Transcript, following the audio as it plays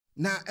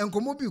na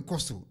enkomo bi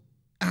koso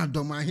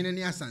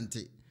Dormaahene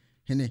Asante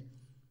hene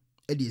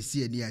e de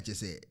sie ni ache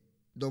se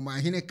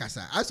Dormaahene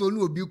kasa aso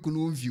no obi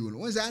kunu mfio no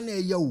won say na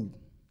eya wo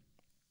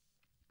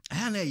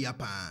na eya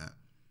pa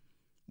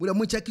buda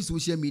mu check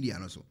social media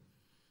no so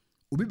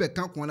obi be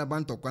kan ko na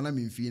bantokwa na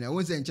memfi na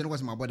won say nche no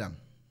kwase mabodam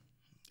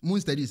mun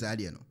study sa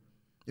de no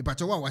e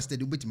pacho wa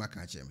study obetima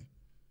kan ache me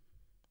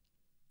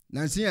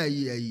nansi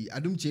ayi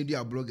adum chedu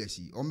a bloggers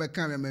yi o me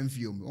kan me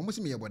memfio me o mo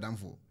se me ye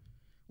bodamfo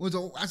won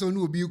so aso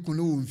no obi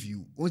kunu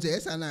mfio won say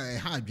esa na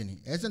ha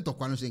adwene esa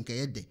ntokwa no so nke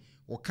ye de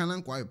o kan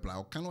an kwa apply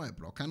o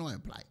kan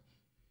apply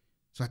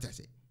so ata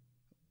say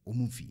o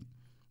mumfi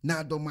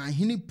na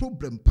Dormaahene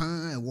problem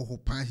pa e wo ho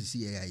pa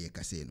sisi ye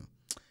kase no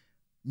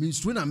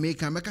minstru na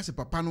meka se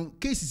papa no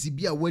cases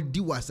bia wadi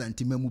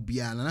wasante mamu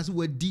bia na se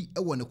wadi e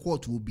wo ne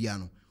court wo bia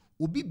no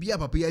obi bia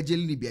papa ya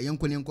jeli ni bia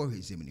yenkone enko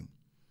hwesem nim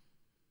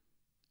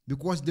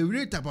because the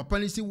rate papa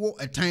ni si wo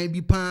a time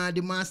bi pa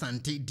de ma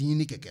Asante din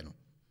ni keke no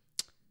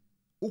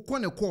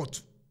ukọ ne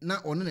court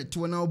na ono ne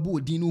tewo na obo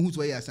din no hu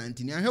so ya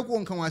Asante ni ahweko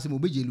nka wa se mo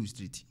bejelu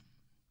street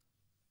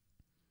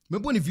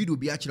mebo ni video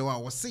bi a kire wa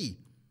wo se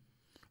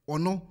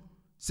ono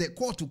se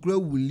court kura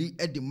wuli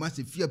e de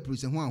massive fear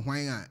process ho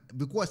ahwan a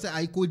because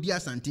I ko di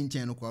Asante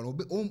nchen no kwaro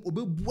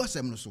obe bu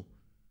asem no so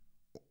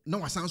na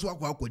wasan so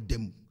akwa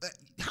dem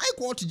high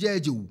court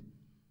judge wu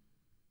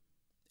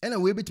ena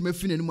we betima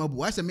fina no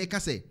mabu ase me ka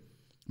se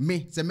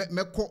me se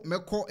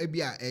meko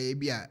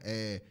ebia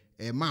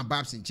ma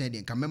babs nchen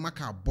de nka me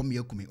maka bom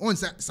yakumi on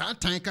sa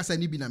tan kasa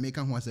ni bi na me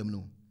ka ho asem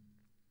no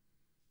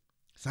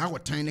sa wo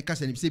tan ne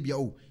kasa ni se bia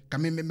o ka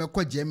me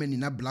meko Germany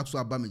na black so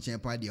aba me nchen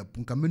pa de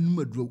apun ka me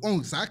numa duro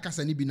on sa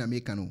kasa ni bi na me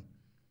ka no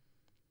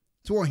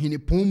so wo hene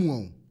pomu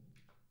on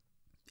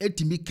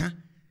etimi ka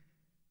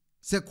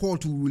se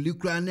court rule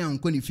kra na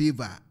anko ni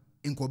favor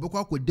enko be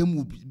kwa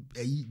dem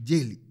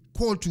jail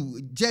court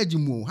judge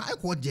mo high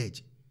court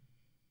judge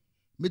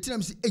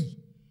metinam si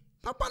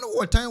papa no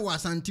what time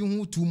was Asante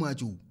hu too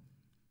much o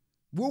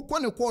wo kwa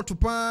ne court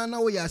pa na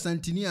wo ya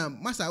Asante ni a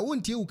masa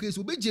wontie wo case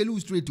wo be jail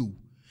straight o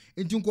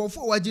enti nko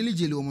fo wa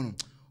jail o mo no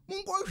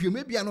monko hwe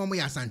me bia na o mo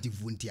ya Asante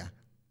fu ntia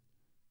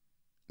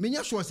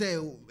menya sure say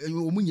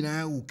o mu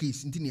nyina wo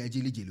case nti na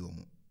jail o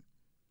mo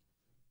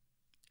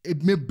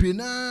mebre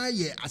na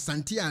ye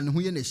Asante a ne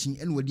ho ye na hyin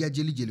ene wodi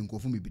jail nko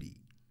fo mebre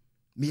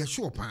me ye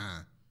sure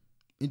pa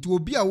enti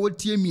obi a wo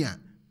tie mi a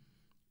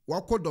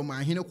wakọ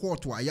Dormaahene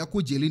court a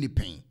yakọ jeli ni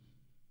pen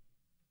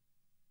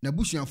na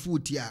busuafo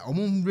ti a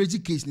omum raise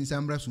case ni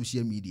samra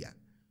social media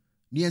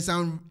ni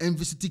ensan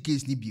investigate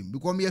case ni biem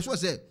because me so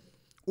say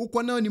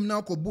ukọ na onim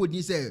na akọ board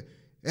ni say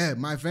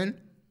my friend,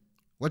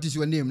 what is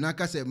your name? Na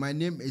ka say my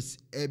name is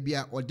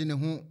Ebia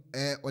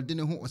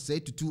odene ho osay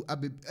tutu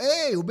abe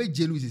obe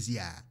jelu sisi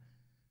ya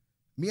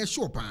me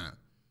sure pa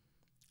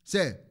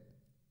say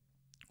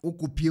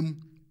okopiem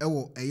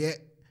ewo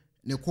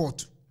ne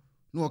court.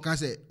 No can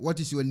say what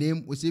is your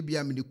name? We say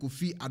bia me de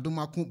Kofi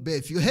Adomako be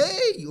fi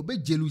obe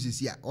jelu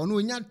sisi ya ono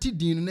nya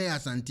tidin na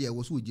Asante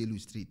wo so jelu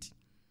street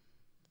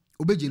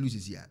obe jelu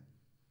sisi ya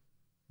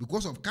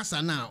because of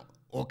kasa now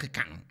o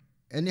kekan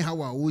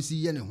anyhow a wo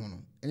si ye ne ho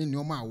no ene ne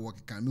o ma wo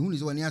kekan me hu ni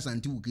so ne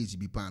Asante wo case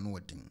bi pa no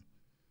woten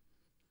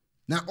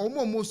na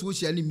omo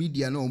social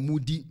media na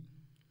omudi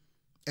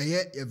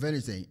ye very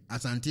say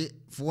Asante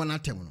fo na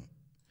tem no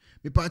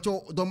me pa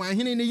cho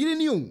Dormaahene ne yire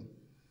ni o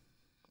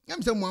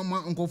yam se mo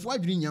nkofo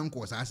adwiri nya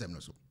nko sa asem no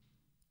so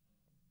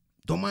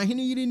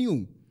Dormaahene yire ni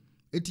o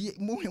eti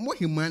mo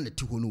hema na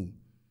te ho no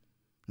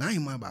na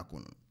hema ba ko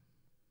no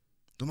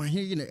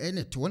Dormaahene yire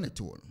ne te ho no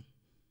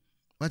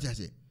what I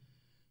say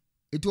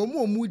eti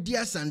omo di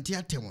Asante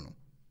atem no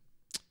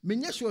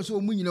menya so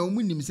omu nyina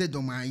omu nim se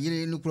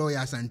Dormaahene no kro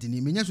ya Asante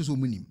ni menya so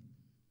omu nim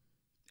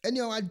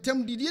eni o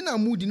atem didi na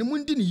mudi ne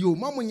mundi ni yo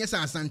ma mo nya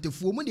sa Asante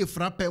fo mo de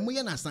frapa mo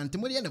ye na Asante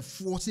mo de na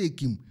fo se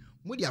ekim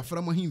mo de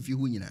afra mo hemfi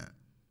ho nyina.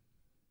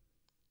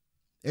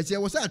 It's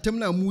a was a term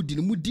now mood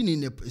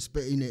in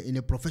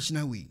a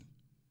professional way.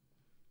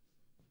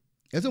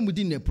 As a mood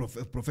in a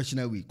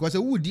professional way. Because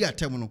a wood dear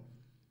terminal.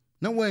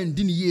 Now when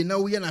din ye now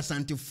we are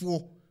Asante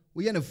 4,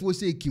 we are a 4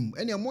 say Kim,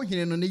 and you're more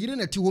here on the year and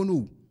a 2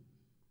 no.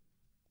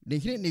 They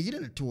hear in the year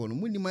and a 2 no,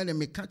 when you mind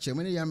me catch a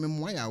many young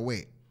men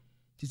away.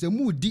 Tis a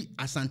mood di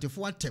Asante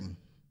 4 term.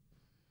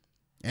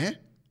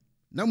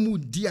 Now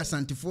mood dear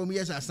Asante 4 me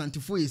as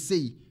Asante 4 is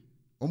say.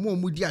 Omo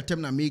mudi atem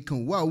na make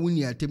wa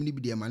wuni atem ni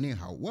bi de mane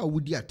ha wa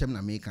wudi atem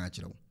na make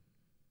akire wo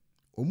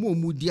omo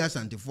mudi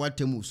Asantefo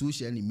atem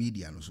social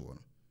media no so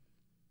no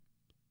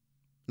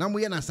na mo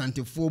ye na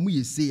Asantefo mu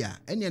ye se a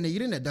ene na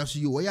yire na da so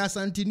yo wo ya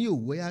Asante ni o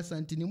wo ya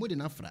Asante ni mo de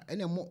na fra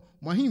ene mo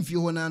himfie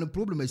ho na no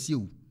problem asie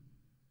o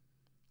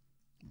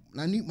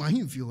na ni mo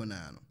himfie ho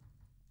na no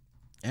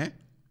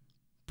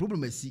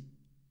problem asi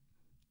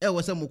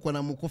wo se mo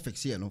kona mo ko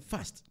fixe no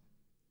fast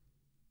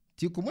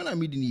ti ko mo na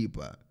midi ni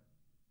pa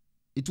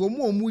it will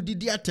more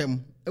didi atem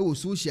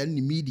social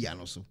media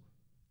no so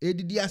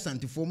didi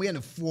Asantefo mo ye ne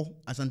fo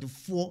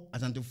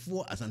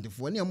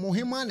Asantefo ne mo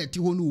hema na ti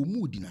ho no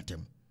mu di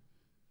natem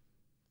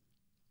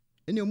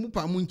ene mu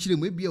pa mo nkire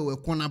mo bia we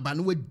kona ba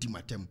no wadi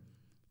matem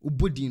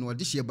obodin no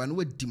de hye ba no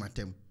wadi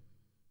matem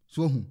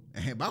so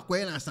ba ko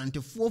na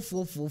Asante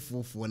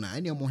fo na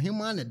ene mo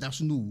hema na da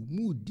so no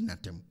mu di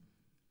natem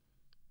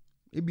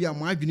ebi a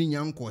mo adwene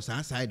nyanko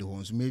saa side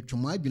ho so me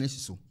twemo adwene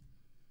siso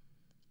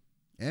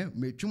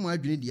me twemo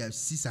adwene dia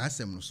si saa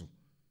asem no so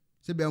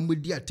se be mo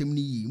di atem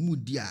ni yi mu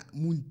di a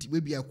mu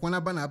bi a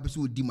kwana ba na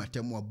apeso odi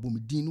matem wa bom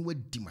din no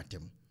wadi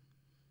matem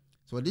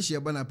so de hye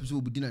ba na apeso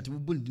obudi natem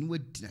bom din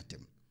wadi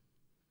natem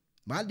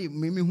ba de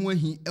me ho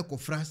ahi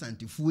ekofra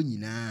Asante fo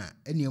nyina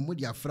ene mo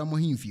di afra mo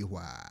hemfie ho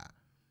a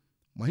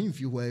mo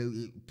hemfie ho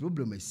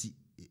problem asi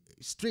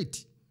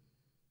straight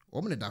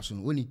o mo na da so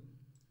no oni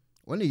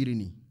yire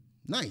ni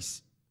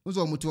nice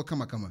unzo mo to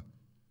kama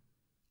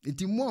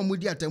enti mo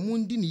amudi atamu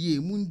ndi ni ye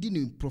mu ndi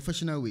ni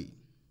professional way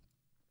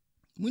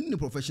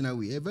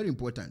very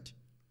important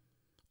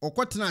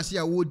okotena ase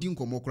a wo di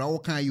nkomokora wo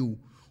kan yo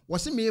wo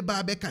se me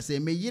ba be kase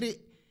me yire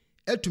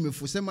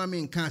atumefo se ma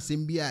me nka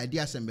asem bia di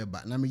asem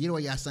beba na me yire wo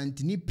ya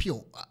Asante ni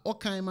pio o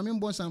kan ma me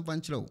mbon san fa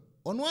nkyerɛ wo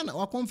ono ana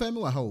wa confirm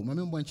wa ha wo ma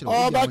me mbon nkyerɛ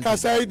wo o ba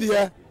kasa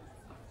idie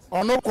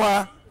ono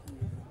kwa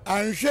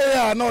anhwe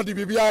ya na odi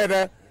bibia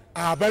ire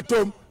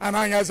abetom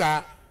ananya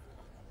za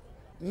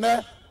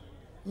ne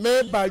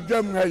me ba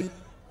dwam hai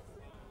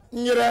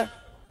nyire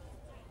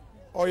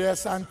oye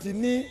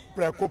santini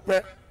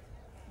prekope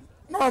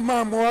no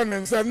ma mo ne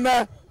nse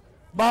na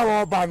ba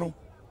wo ba no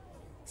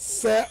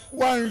se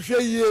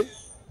wanhwe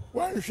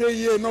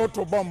ye no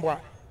to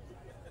bombwa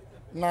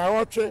na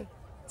woche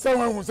se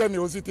wan hu se ne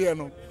osite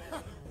no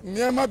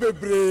niema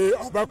bebre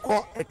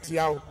obekọ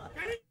etiawo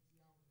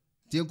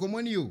tie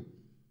komoni yo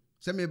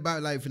se me ba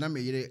life na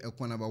me yire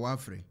ekwana ba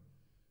wafre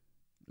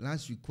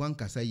last week kwan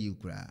kasa ye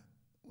kura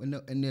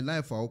in the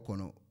life a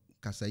okono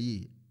kasa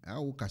ye a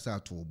wo kasa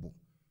atobo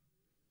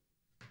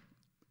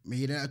me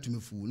yire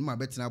atumefu no ma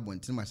betina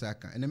abontin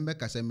masaka ene mbe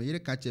kasa me yire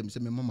ka chem se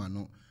me mama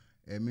no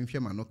me hwe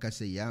ma no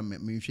kasa ya me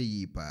hwe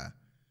yi pa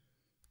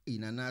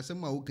ina na se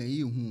ma wo kan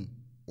yi hu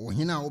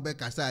ohina wo be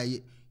kasa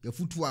ye ya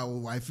futu a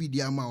wo wifi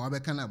di ama wo be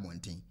kana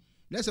abontin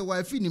na se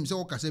wifi nim se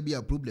wo kasa bi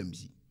a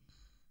problems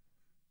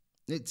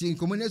ti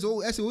komone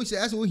so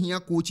ese wo hia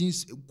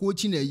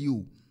coaching na yi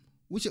o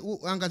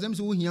wo ankasa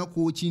se wo hia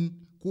coaching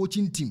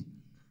team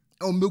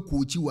o me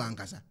coach wa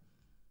ankasa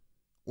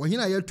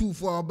ohina ya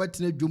tufo a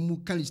obatena dwomu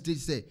kan state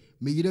say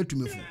me yire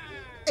tumefo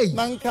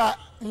nanka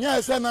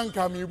nya se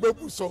nanka me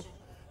gbeku so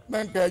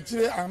nanka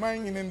akire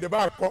aman yin de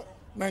ba akọ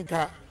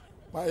nanka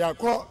ba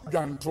yakọ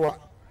dwantoa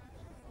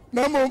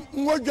na mo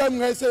ngodwam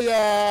nga se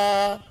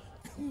ya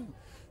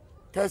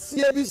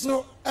kasie bi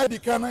so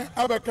adikana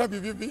abaka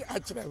bibibi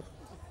akire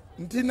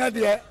ntina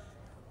de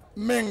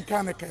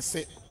menka ne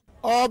kase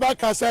oba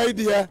kasa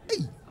idie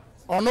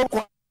ono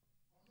kwa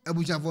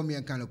abuchafo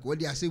me kan ko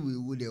de ase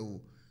we de o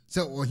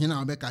se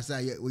ohina obe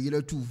kasa ye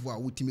oyire tufo a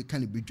wotimi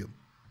kan bedwam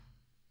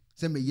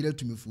se me yire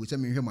tumifu se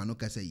me hwe ma no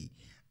kasa yi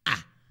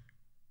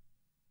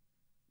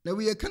na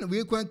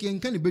we kwan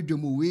kan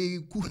bedwam we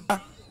ku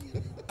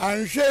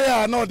anhwe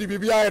ya na odi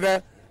bibia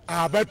ire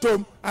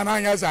abetom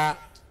ananya za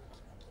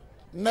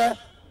ne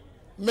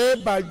me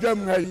ba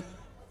dwam hai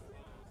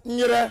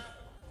nyire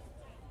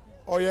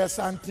oye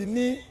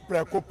santini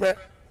prekope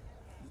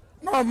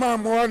no ma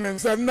mo ne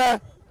nse na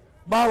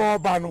ba wo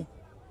ba no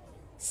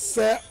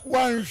se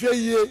wanhwe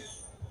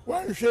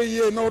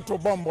ye no to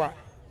bombwa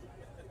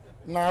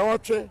na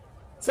woche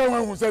se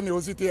wan hu se ne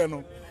osite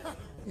no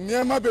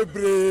niema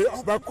bebre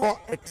obekọ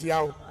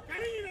etiawo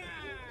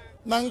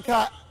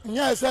nanka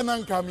nya se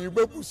nanka mi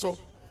gbeku so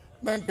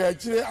nanka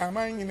akire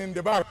aman yin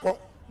de ba akọ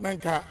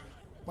nanka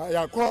ba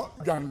yakọ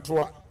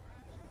dwantoa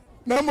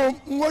na mo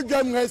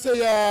ngodwam nga se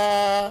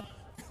ya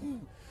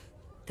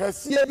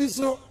kasie bi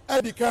so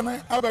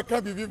adikana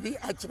abaka bibibi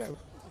akire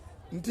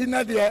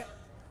ntina de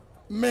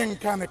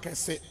menka ne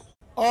kase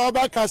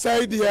oba kasa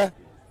idie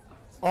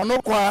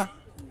ono kwa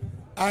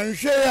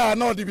anhwe ya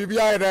na odi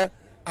bibia ire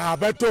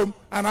abetom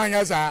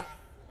ananya za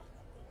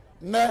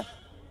ne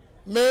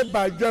me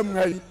ba dwam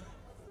hai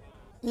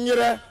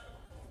nyire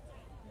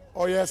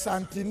oye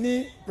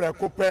santini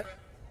prekope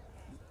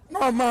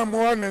no ma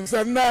mo ne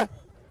nse na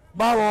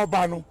ba wo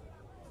ba no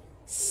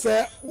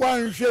se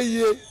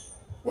wanhwe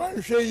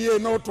ye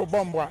no to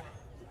bombwa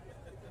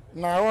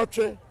na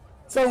woche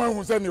se wan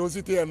hu se ne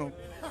osite no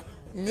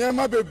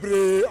niema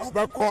bebre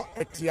obekọ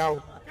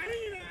etiawo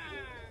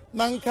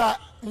nanka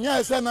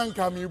nya se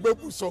nanka mi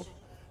gbeku so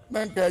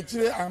nanka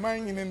akire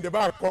aman yin de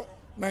ba akọ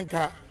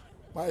nanka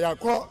ba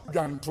yakọ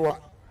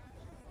dwantoa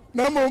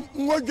na mo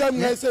ngodwam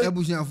nga se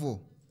abusiafo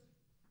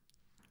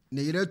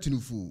ne yire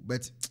tunufu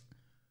but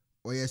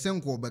oye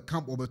senko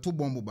obeto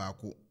bombo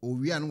baako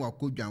owia no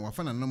wakodwan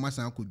wafa na no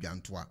masan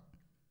akodwantoa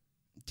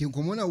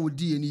tinkomo na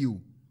wodi eni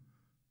yo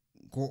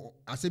ko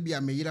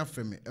asebia me yira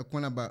freme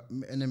ekona ba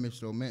ene me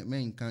sro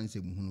me nkan se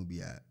muhunu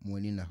bia mo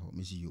ani na ho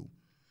me si yo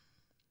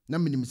na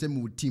minim se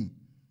me team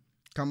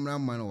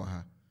cameraman wa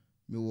ha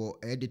me wo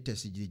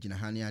editors gina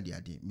ha ne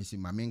ade me si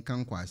ma me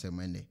nkan kwa asem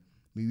ene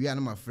me wia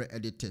na ma frɛ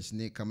editors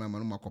ne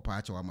cameraman ma kopa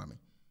acha wa ma me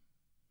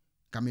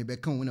kame be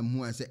kan wona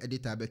mu an se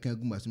editor be kan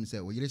guma sum se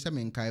wo yire se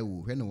me nkai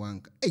wo hwe ne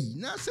wanka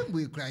na asem bo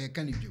ekra ye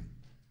kan dwom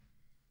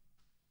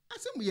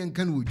asem bo ye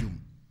nkan wo dwom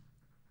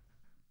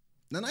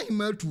na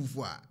hima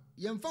tufo a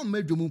yemfa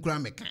madwom kura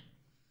meka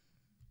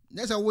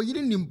nesa wo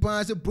yiri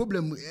nimpa se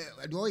problem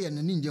de o ye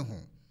na ninje ho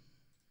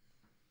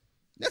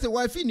nesa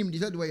wa fi nim de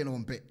se de o ye no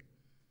mpe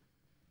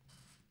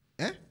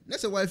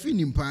nesa wa fi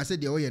nimpa se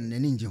de o ye na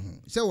ninje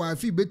ho se wa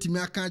fi betimi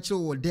aka kire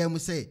wo dem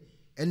se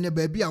enne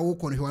ba bi a wo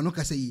kɔ no hwa no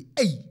kasa yi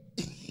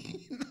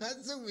na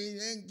se we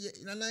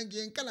na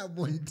nange nkala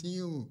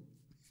bontin o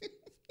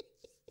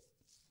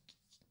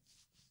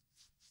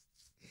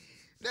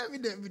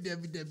David,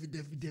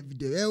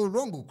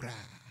 wrong, cry.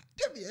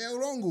 David,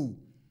 wrong.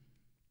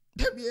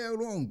 David,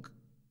 wrong.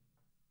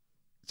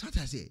 So what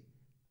I say,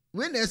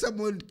 when there's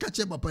someone catch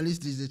up a police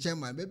station, the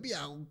chairman, maybe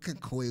I'll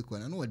call you.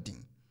 I know what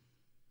thing.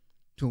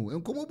 So,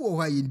 and come over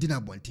why you dinner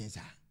bontin,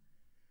 sir.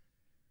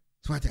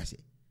 So what I say,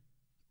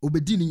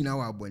 Obedini now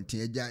our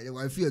bontin.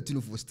 I feel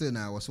to for still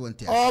now was one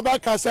thing. Oh,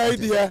 back as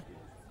idea.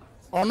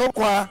 Or no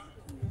qua.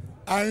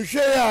 And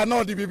share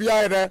not the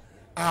BBI,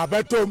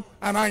 betum,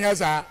 and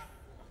I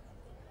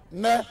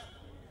ne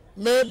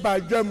me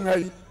badwam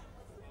hai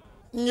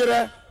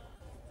nyire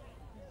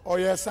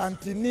oye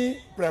santini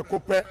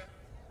prekope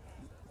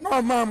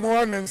no ma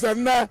mo ne nse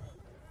na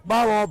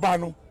ba wo ba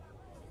no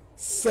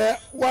se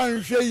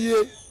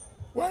wanhwe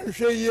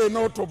ye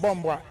no to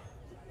bomba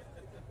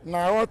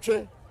na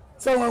woche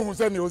se wanhu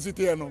se ne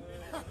osite no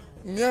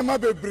niema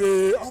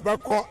bebre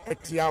obekọ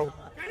etiawo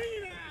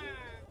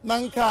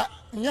nanka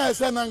nya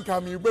se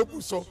nanka mi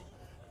gbepuso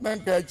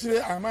nanka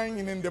akire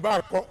amanyin nde ba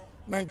akọ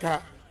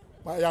nanka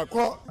ma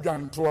yakọ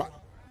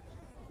dwantoa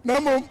na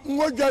mo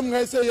ngodwam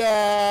ngese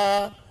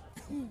ya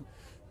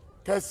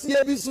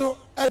kasie bi so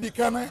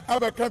adikana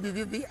abaka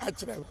bibibi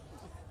akire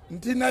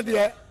ntina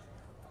de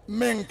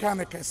menka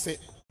ne kase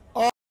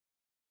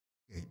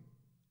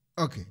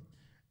okay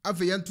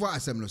afi yanto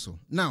asem no so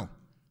now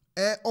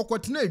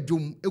okotena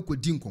adwom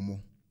ekodi nkomo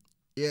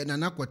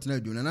nana kotena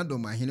adwom nana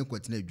Dormaahene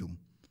kotena adwom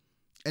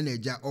ena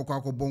eja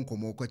okakobọ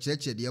nkomo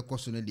okọkyerẹkyerẹ de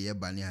ekoso ne de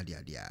eba ne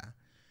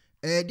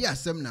ade di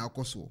asem na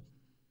akoso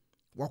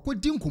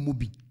wakodi nkomo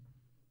bi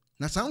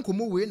na sa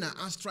nkomo we na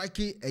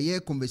astrike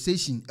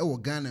conversation wo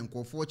Ghana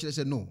nkofo kire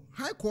se no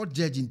high court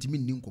judge ntimi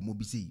nni nkomo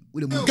bi sei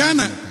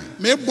Ghana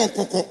me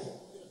bokoko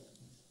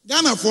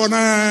Ghana for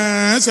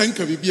na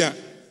sanka bibia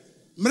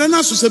mre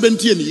na so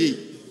 70 ne yi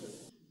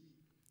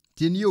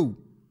tenio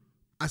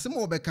asem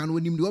obeka no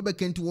onim de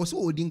obeka nti wo so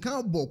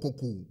odinka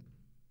bokoko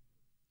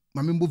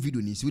ma membo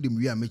video ni si we dem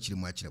wi a mechire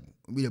mu akire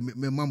mu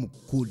me mamu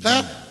code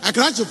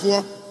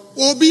akrachefo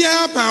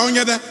obia pa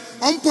onyeda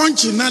on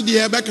ponchi na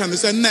de beka no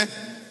se ne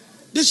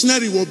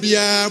dictionary wo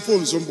bia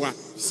phone so mboa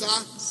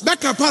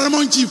beka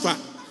paramount chief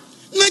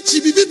na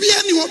chi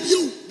bibia ni wo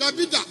bio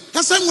Davida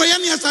kasan wo ya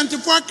ne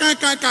asantefo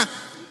aka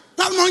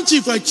paramount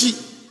chief achi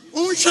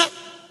unhwa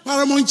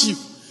paramount chief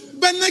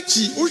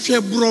benachi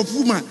uhwe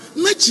brofu ma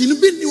na chi no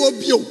bi ni wo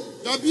bio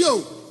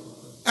Davio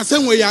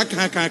asan wo ya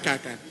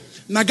aka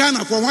na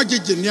Ghana for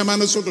wajeje niama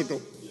no so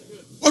dodo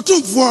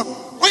otumfo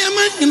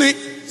oyamanyene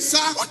sa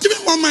otimi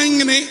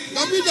momanyene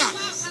Davida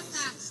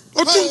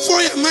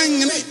otumfo ya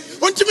manyene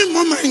otimi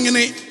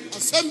momanyene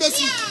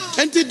asembesi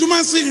enti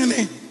dumase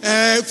hene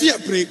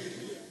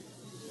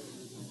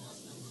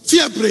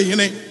fiapre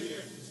hene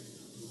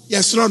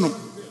yesro no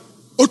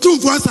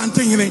otumfo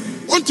asante hene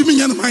otimi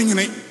nyane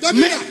manyene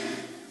Davida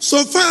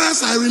so far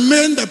as I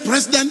remain the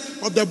president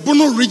of the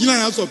Bono Regional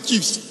House of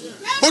Chiefs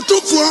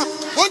otumfo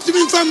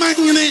otimi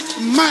mfamanyene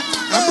ma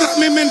abra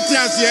mementi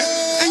asie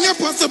enye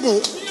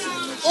possible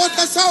o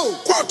tasao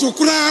kwato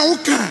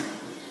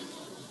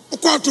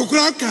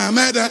kura ka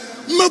meda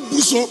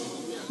mabuso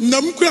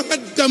nam kura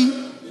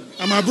medam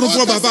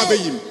amabrofo baba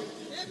bayim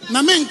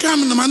na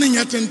menkam na mane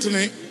nya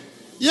tentene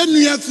ye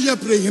nua fia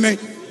prehine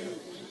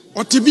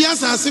otibia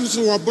asase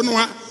so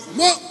wobonoa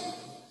mo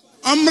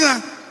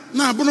amra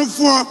na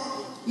abonofo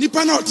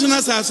nipa na otena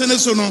asase ne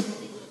so no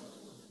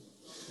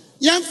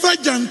yamfa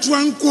janto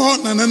anko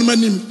na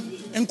nanmanim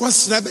enko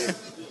srabe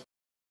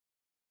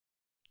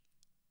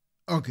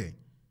okay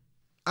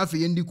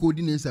afi yendi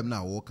kodi ne nsem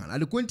na wo kan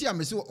ade konti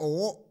amese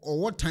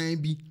owo time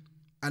bi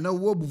ana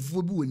wo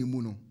bufo bi woni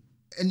mu no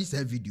eni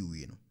sa video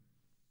we no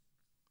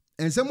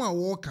ensem a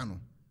wo kan no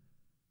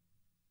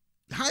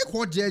high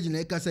court judge na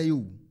ekasa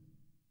yi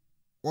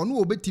ono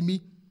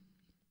obetimi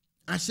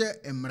ahye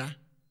emra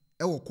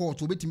wo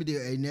court obetimi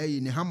de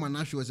ne hama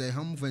na hwe say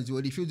ham fancy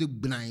wo de hwe de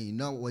gnan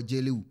na wo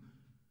jelewu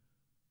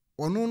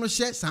ono no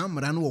hye sa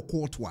amra no wo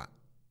court wa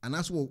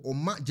anaso o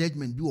ma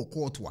judgment bi wo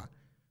court wa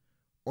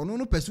ono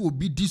no pese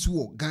obi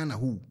diso Ghana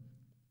ho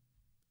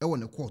e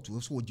ne court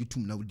so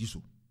ogitum na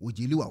odiso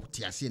ogili wa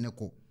tiase ne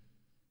ko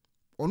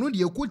ono de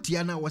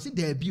ekotia na wose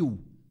da bi o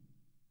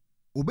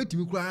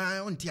obetimi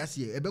kura on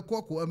tiase e be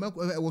ko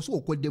wo so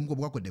okodem ko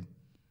bokodem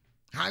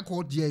high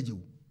court judge o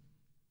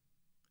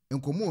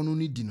enkomo ono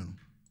ni di no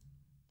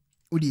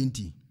odi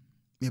enti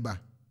meba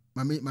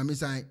mame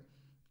sai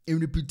en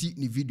repeat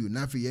ni video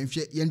na fe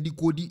yenhwe yen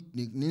decode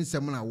ni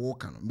nsem na wo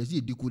kan no be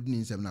se decode ni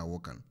nsem na wo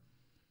kan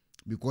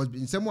because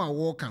in some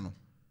way no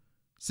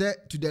say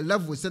to the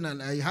level say na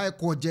high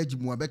court judge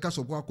mu abeka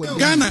so kwa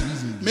Ghana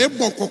me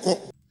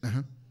bokoko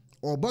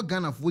obo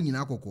Ghana fo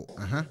nyina akoko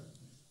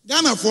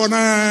Ghana for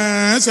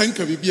na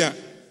senka bibia.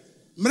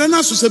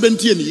 Mrena so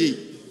 70 ye.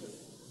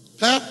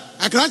 Ha,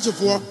 akrache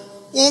for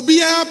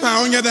obia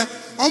pa onyada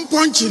on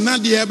punch na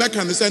de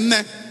beka no se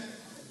ne.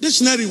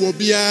 Dictionary wo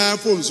bia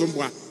for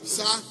nsomboa.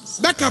 Sa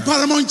beka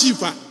paramount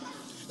chief a.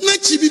 Na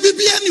chi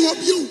bibia ni wo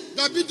bio.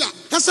 Dabida.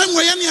 Kasa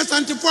ngoya ne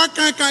Asante fo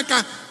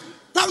aka.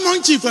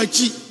 Paramount chief a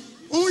chi.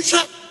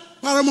 Unhwa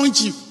paramount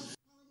chief.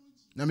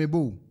 Na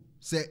mebo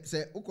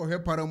se ukohwe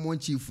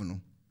paramount chief no.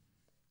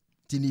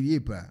 Tiniwie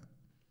pa.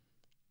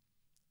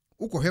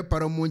 Ukohwe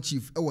paramount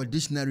chief e wo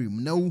dictionary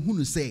mu na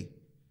uhunu se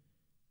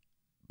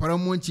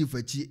paramount chief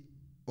achi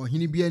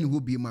ohini bia ni ho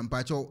bi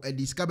mampacho e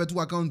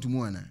discabetu account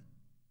mu ana.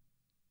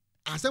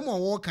 Asem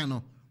wo ka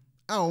no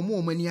a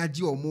omo mani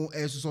age omo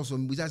esoso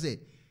mbusa se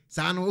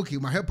sa no okay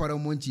ma he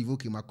paramount chief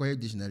okay ma kohe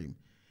dictionary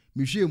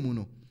mi hwe mu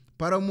no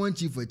paramount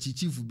chief achi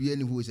chief bia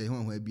ni ho se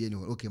ho bia ni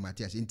ho okay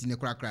Matias ntine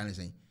krakra ne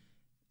sen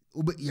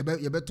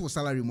ye to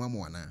salary mu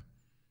amona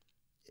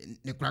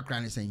ne krakra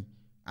ne sen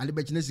ali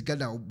be chine sika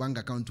da bank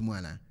account mu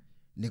ana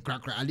ne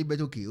krakra ali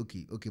be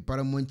okay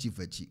paramount chief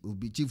achi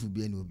obi chief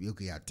bia ni obi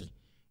okay ate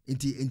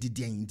enti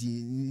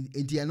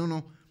enti eno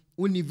no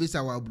uni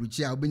visa wa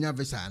abruchi a obenya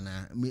visa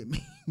na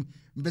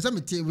mpesa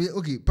mete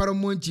okay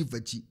paramount chief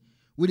achi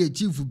we the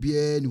chief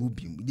bia ni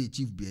obi the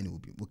chief bia ni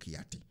obi okay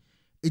ate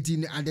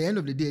enti at the end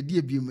of the day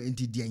dia bi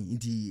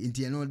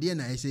enti eno dia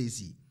na say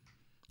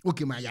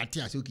okay ma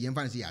yate ase okay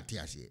yemfa say yate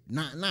ase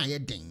na ye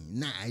den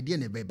na idea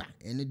na beba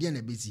eno dia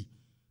na besi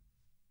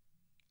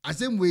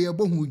asem we ye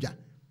bohu dwa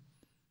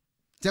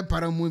te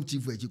paramount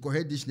chief achi ko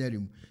head dictionary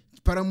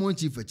paramount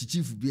chief achi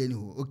chief bia ni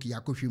ho okay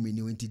akohwe me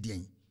ni enti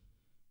den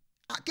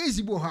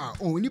akezi bo ha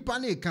nipa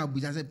na ka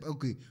buja say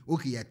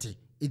okay yate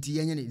enti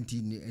yenye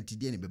enti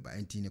dia na beba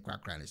enti ne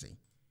kwakra ne say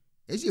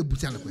esi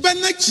ebuta na kwese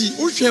benachi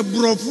wo hwe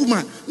brofu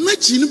ma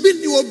nachi no bi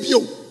ni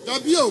obio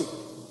dabio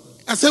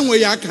asem we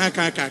ya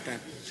aka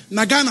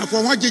na Ghana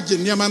for wajeje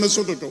niama no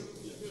so dodo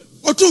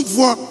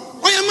otumfo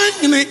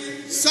oyamanhene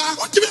sa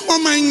otimi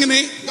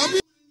momanhene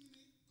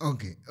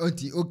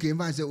okay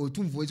man say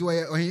otumfo so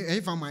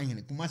ohe fa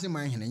manhene kumase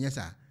manhene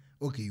nyesa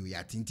okay you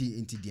ya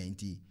tinti dia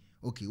nti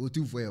okay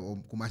otumfo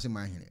kumase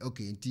manhene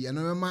okay nti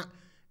eno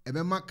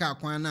ebema ka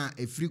kwan na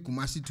efri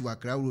kumase tu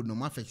Accra road no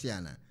mafexe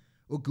ana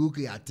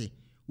okay ate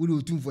wuri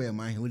otumfo ya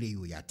manhene wuri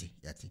you yate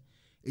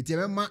eti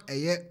ebema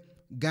eye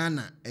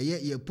Ghana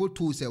eye ye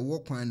poto se wo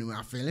kwan no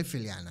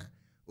afele ana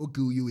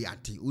okay you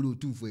yate wuri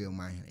otumfo ya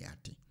manhene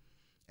yate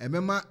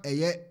ebema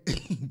eye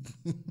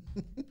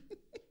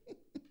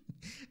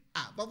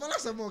papa la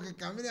samo ke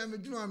kamere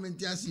amedunu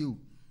amentiase o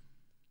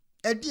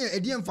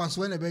edie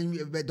mfaso na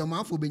be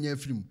domafo benya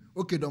afrim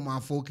okay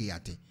domafo okay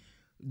yate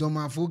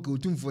domafo okay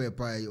otumfo ye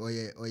pa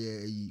oye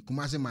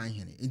kumase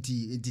manhene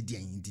enti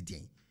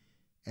dien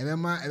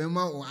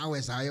ebema o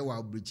awesa ye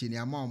wa bruchi ni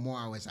ama omo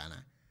awesa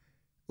na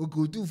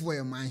okay otumfo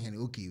ye manhene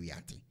okay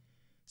yate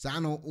sa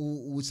no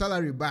o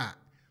salary ba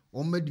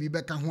o medi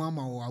be ka ho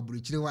ama o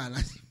abruchi wa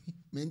na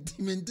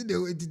menti de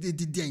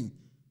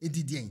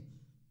enti dien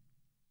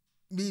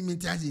mi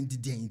tiasi enti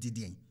dien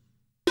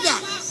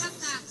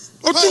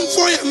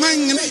otumfo ya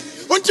manhene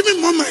ontimi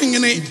mo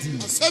manhene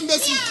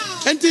asembesi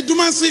enti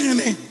dumase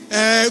hene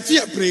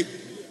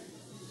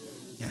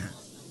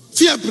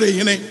fiapre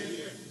hene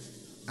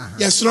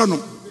yesro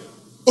no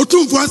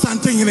otumfo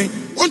Asante hene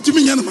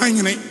ontimi nyane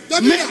manhene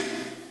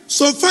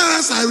so far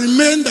as I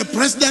remain the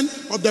president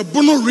of the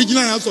Bono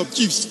Regional House of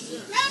Chiefs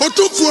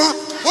otumfo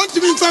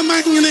ontimi fa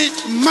manhene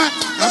ma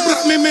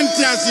abra me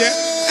mentiase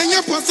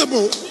enye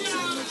possible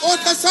o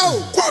tasao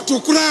kwato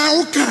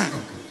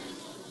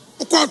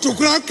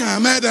kura ka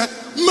meda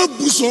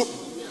mabuso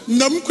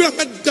namkura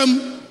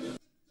medam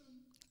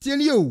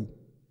tieni yo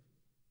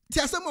ti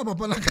asemo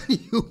papa na kan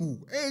yo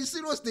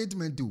serious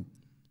statement o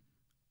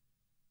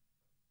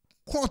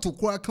kwato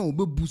kura kan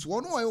obebuso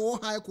ono o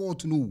high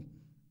court no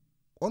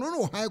ono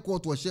no high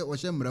court o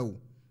hye mra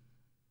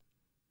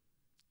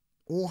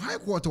o high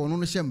court ono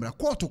no hye mra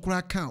kwato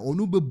kura kan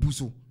ono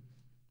bebuso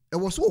e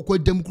wo so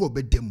okwadam kura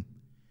obedam.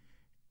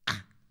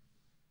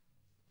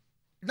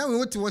 Now we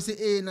want to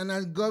say,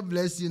 Nana, God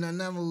bless you,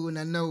 Nana,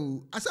 Nana.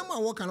 As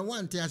someone walk on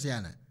one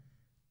Tiasiana.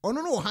 Or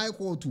no high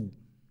court too.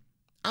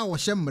 Our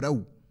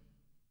Shembrau.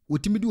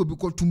 What Timmy do be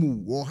called to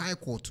move or high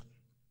court.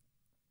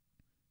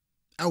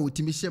 Our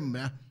Timmy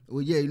Shembra. Oh,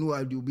 yeah, you know,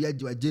 I'll be a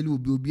jelly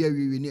will be a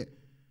near.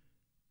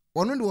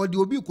 Or no, what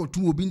you be called to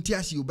move in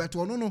Tiasio, but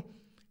or no.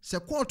 Se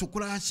court to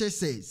crash,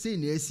 say,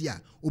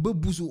 Nesia, Obe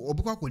Busu, or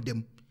Bocco with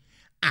them.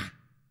 High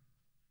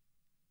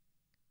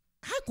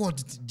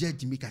court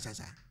judge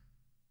Mikasa.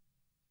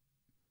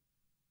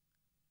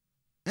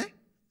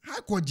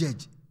 High court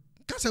judge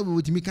kasa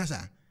we wotimi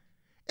kasa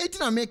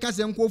etina me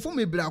kasa nkofo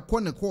me bra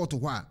kɔ ne court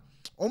hɔ a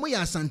ɔmo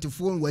ya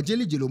asantefo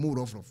wageli jelo mo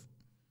rofrof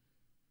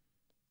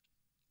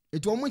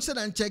eto ɔmo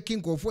kyeda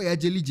nchecking nkofo ya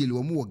jeli jelo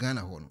ɔmo wɔ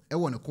Ghana hɔ no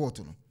ɛwɔ ne court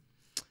no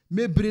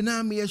me bre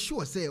na me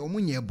sure sɛ ɔmo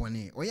nyɛ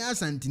bɔne ɔya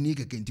asantini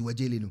kekenti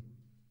wageli no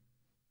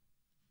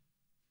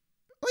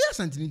ɔya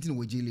asantini tin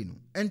wageli no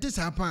ente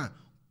sa pa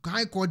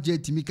high court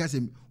judge timi kasa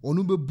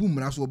ɔno be bu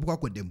mra so ɔbɔ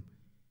akɔdam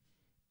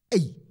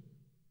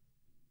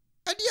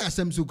adi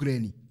asem so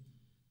krani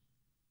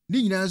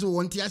ni nyina so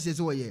wonte ase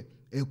se wo ye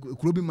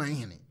kuro bi man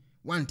hene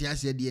wante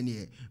ase de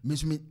ne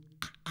mesumi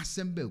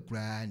asem ba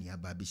kura ni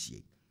aba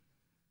behie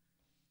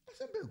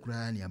asem ba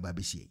kura ni aba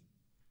behie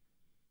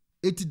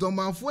eti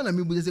domafo na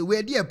mebu se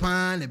we de e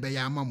pa na be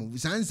ya amamo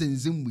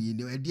sansensem mu yi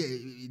ne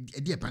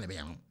de e pa na be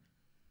ya ho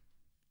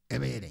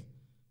ebe ye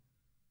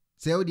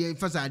se o de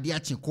fasa ade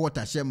ache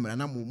quarter shemra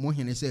na mo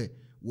hene se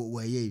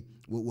wo ye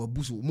wo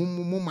buso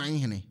mo man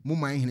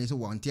hene se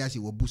wonte ase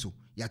wo buso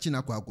ya chi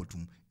na kwa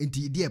akotum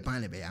enti de e pa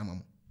na be ya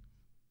amamo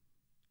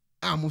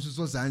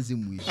amususo sanse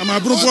mu yi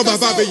amabrofo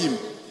baba beyim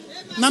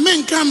na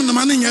men kam na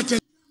mane nyate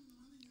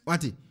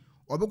wati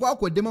obekwa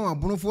akodem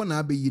amabrofo na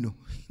abeyi no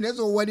ne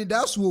so wadi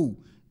daso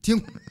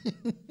tim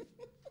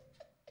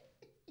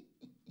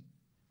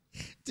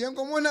tim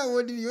komo na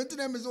wodi yo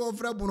tina me so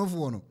ofra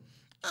brofo no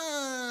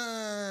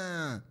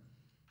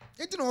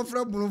eti na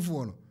ofra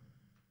brofo no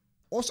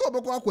oso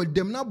obekwa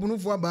akodem na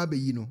brofo aba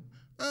abeyi no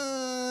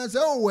se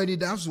o wadi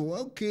daso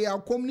okay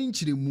akom ni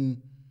nchiremu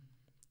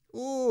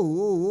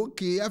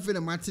okay afi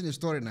na Martin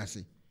story na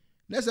se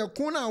na se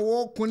kun na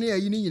wo kun ya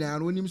yi ni nyina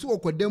no nim so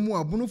okodam mu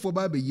abunufo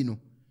ba beyi no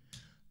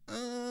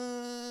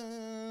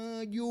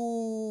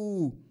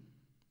you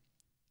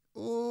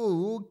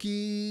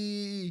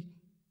okay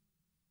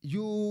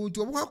you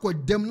to wo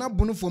akodam na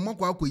abunufo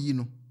makwa akoyi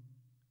no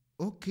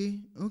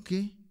okay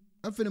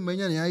afi na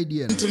manya na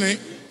idea ntene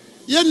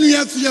ye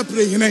nua fi ya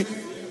prehine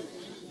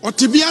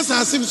otibia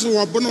sasem so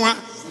wo bonoa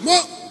mo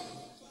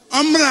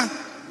amra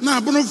na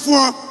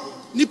abunufo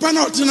nipa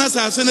na otina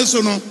sase ne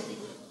so no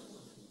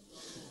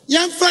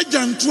yamfa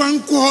jantu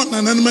anko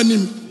na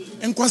nanamanim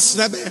enko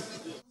srabe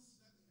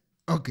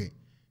okay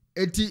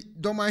eti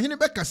Dormaahene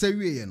be kasa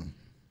wiye no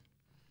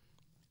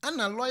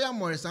ana lawyer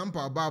Maurice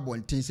ampa babo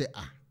ntin se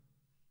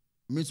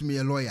miss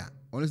me lawyer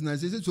honest na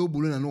se so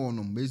bulu na no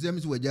onom be se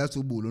miss waja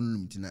so bulu no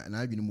ntina na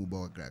adwene mu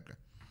ba krakra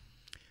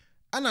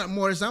ana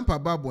Maurice ampa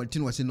babo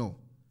ntin wose no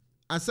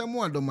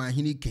asemu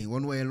Dormaahene ken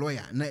won we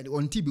lawyer na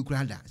onti bi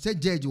kurada se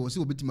judge wo se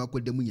obetima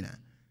akodam nyina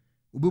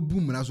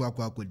obebu mra so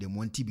akodam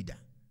onti bi da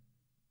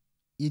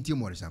inti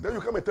Maurice ampa then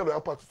you come and tell the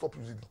apart to stop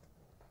using it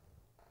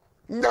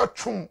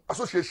nyachum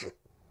association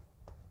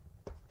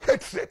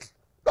hatred.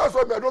 That's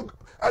why I don't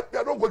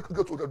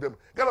go to them.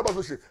 Ghana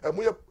Association,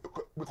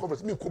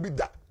 conference, me could be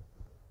that.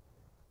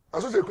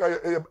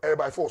 Association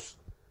by force.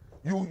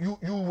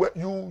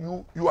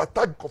 You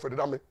attack Confederate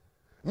Army.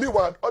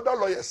 Meanwhile, other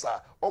lawyers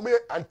are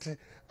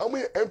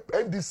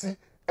NDC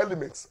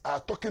elements are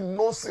talking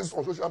nonsense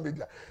on social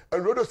media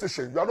and radio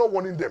station. You are not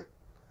warning them.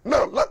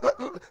 Now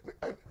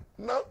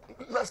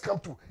let's come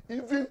to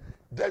even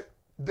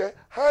the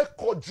High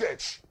Court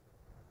judge.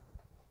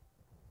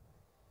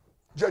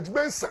 Judge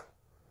Benson,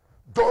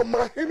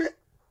 Dormaahene,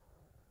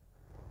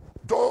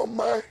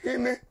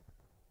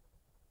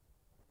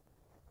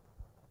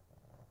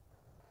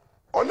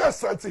 Ona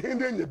Asante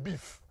Hene nye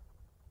beef.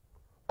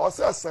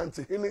 Ose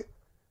Asante Hene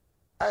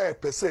aye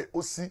pese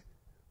osi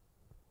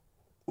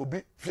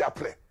obi fair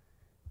play.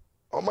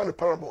 Omani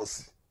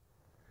paramosi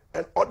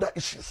and other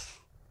issues.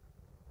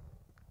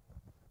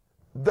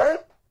 Then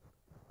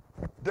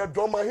the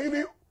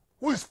Dormaahene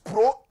who is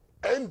pro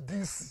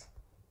NDC.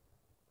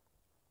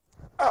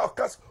 Of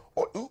course,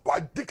 I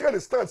can't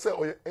understand say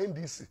or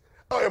NDC.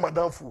 I am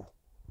Madam Fu.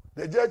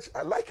 The judge,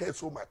 I like her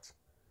so much.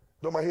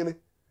 Dormaahene,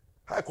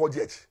 High Court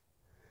judge,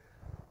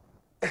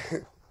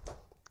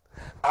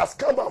 has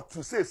come out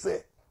to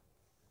say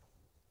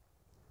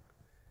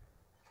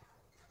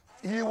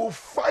he will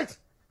fight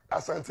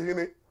Asante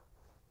Hene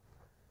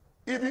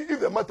even if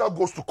the matter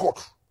goes to court.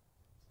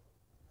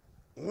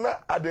 Now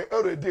at the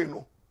end of the day,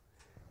 no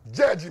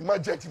judge my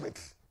judgment.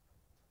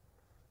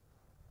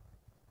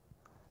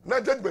 Na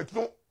judgment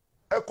no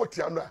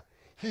ekotiana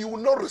he will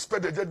not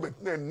respect the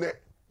judgment ne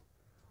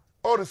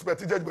or respect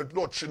the judgment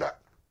no china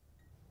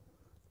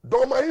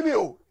Dormaahene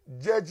o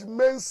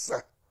judgments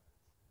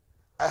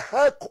a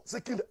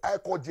seeking high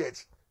court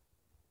judge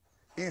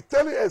is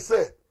telling us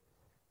say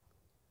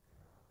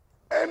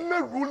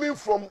any ruling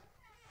from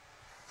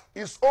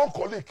his own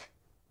colleague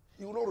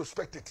he will not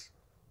respect it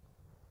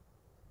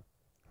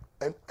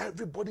and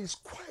everybody is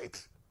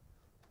quiet.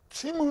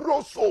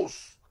 Timuro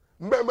souls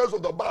members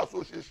of the Bar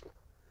Association.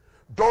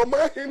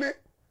 Dormaahene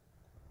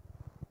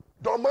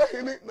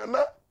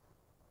Nana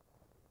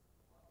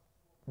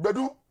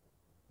Bedu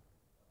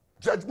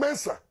Judge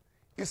Mensah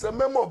is a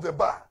member of the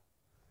bar.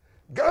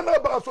 Ghana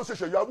Bar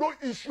Association, you have no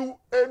issue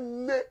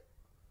any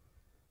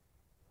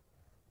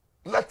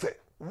letter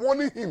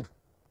warning him.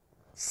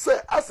 Say,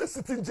 as a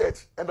sitting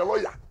judge and a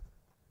lawyer,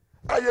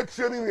 I am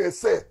training and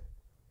say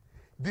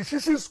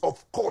decisions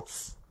of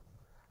courts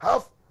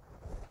have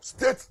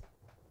state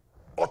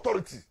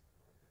authority.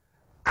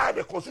 And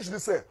the constitution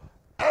say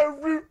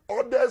every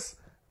orders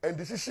and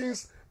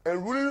decisions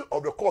and ruling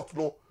of the court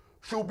law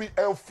should be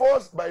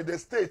enforced by the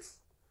states,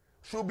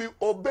 should be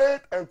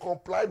obeyed and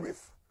complied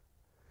with.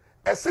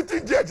 A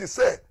sitting judge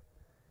said,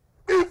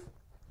 if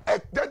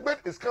a judgment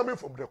is coming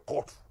from the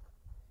court,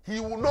 he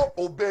will not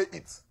obey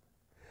it.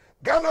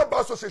 Ghana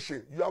Bar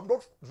Association, you have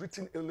not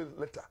written any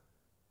letter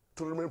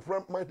to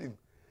remind him.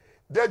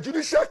 The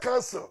Judicial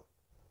Council,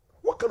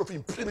 what kind of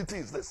impunity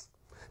is this?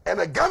 And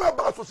the Ghana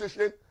Bar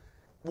Association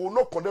will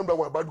not condemn that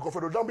one, but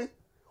Governor Dambi,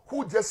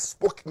 who just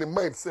spoke in the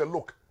mind, said,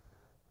 look,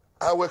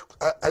 I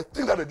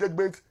think that the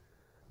judgment,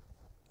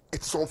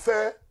 it's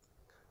unfair,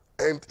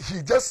 and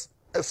he just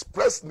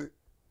expressed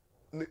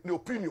the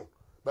opinion.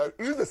 But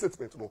it is the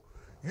statement, you know.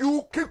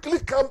 You quickly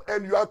come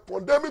and you are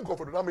condemning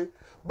Governor Dami,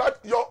 but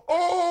your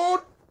own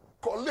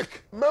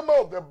colleague, member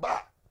of the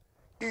bar,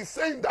 is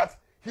saying that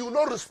he will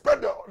not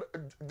respect the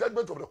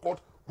judgment of the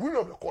court, ruling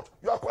of the court.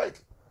 You are quiet.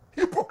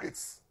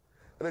 Hypocrites.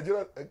 And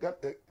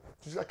the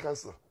Judicial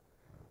Council,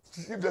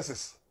 Chief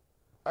Justice,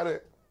 and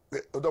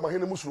the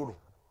Dormaahene Asante.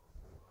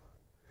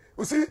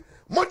 You see,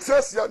 much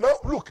says here now.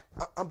 Look,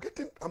 I'm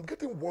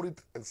getting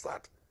worried and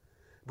sad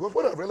because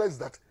when I realize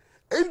that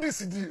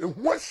NDCD and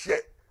one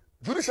share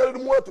judiciary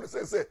more to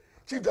say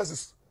Chief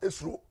Justice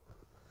Esro,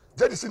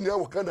 Judge in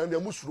Yawa Ghana and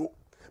Yamusro,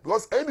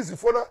 because NDC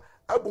for now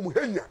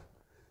Abumuhenya.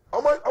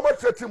 I'm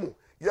threatening you.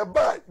 You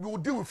buy, we will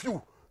deal with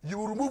you. You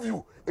will remove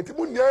you. And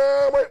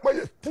my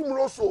team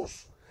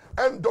lawsuits.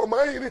 And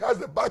Dormaahene has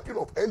the backing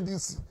of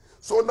NDC.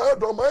 So now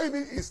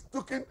Dormaahene is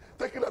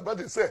taking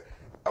advantage. Say,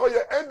 oh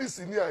yeah,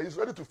 NDC here is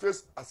ready to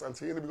face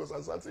Asante because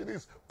Asante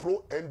is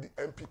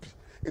pro-NPP.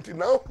 Until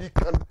now he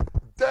can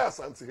dare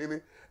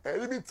Asante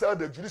and even tell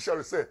the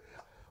judiciary, say,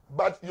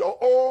 but your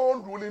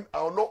own ruling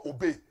I will not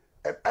obey.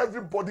 And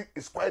everybody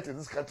is quiet in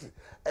this country.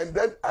 And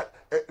then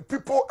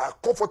people are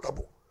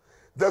comfortable.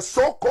 The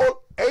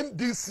so-called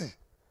NDC,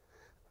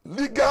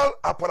 legal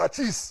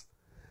apparatus,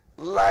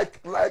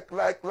 like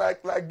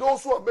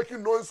those who are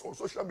making noise on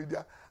social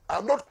media,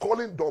 are not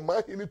calling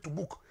Dormaahene to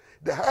book.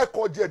 The High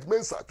Court Judge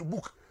Mensah to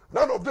book.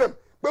 None of them.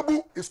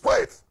 Bebu is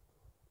quiet.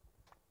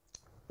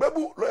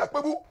 Bebu, lawyer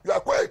Bebu, you are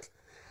quiet.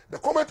 The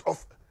comment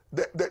of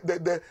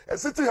the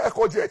sitting High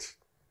Court Judge,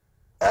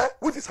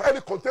 which is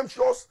highly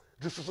contemptuous,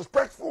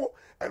 disrespectful,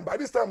 and by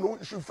this time, you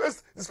should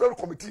face this very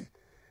committee.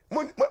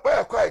 Why are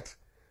you quiet?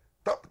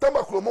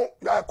 Tamakulomo,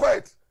 you are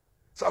quiet.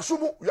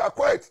 Sasumu, you are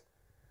quiet.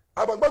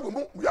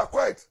 Abangbagumu, you are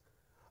quiet.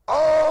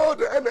 All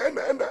the end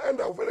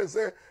of it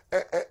say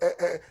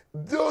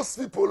those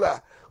people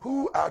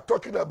who are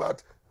talking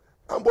about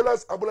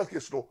ambulance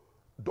case. No,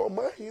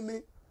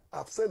 Dormaahene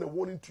have sent a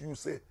warning to you.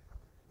 Say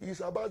he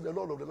is about the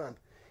law of the land.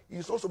 He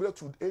is also there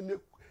to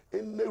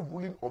any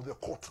ruling of the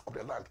court of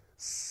the land.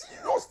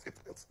 Serious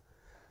statements.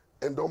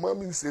 And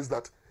Dormaahene says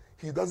that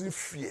he doesn't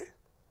fear.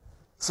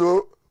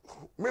 So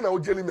me now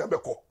jelly me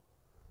abeko.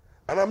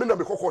 And I mean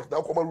abeko court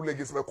now come and rule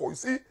against me. You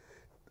see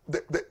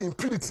the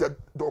impunity at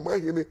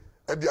Dormaahene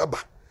and the Abba.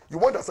 You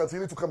want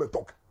Asante to come and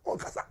talk on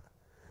Kasa.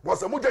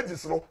 Because the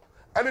judges,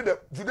 and the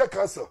Judicial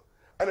Council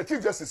and the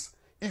Chief Justice,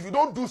 if you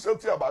don't do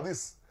something about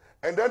this,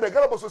 and then the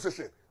Ghana Bar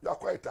Association, you are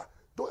quieter.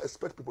 Don't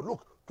expect people.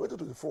 Look,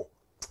 2024.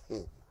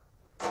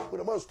 When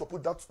the man stop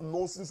with that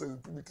nonsense and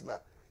impunity now,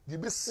 you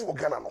may see what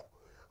Ghana now.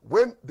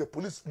 When the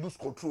police lose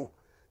control,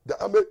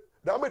 the army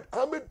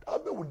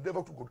will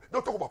never go.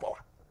 Don't talk about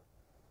power.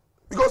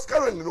 Because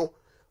currently,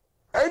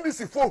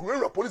 NDC for when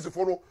the police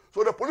follow,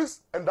 so the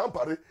police and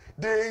Dampari,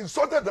 they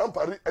insulted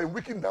Dampari and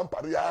weakened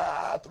Dampari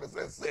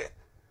to say,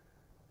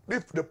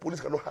 if the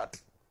police cannot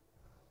hurt.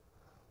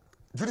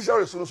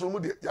 Judiciary solution,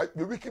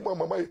 the weaken my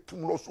mama two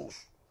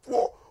lawsuits.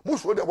 For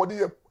most of the body,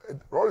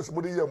 Lawrence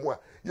body,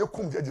 you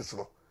come judges,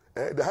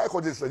 the High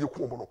Court judges, you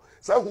come.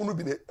 Some who will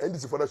be the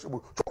NDC for that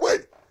show.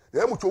 Wait, they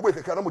have to wait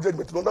a kind of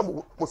judgment, no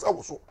number was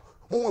also.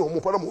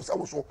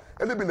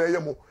 And they been a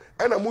yamo.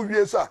 And I'm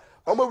moving, sir.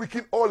 I'm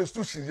weakening all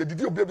institutions. Did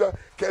you be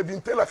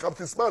Kevin Taylor,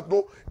 Captain Smart?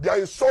 No, they are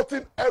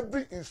insulting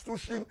every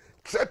institution,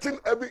 threatening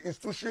every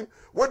institution.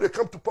 When they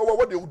come to power,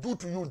 what they will do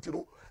to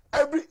you,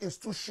 every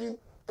institution,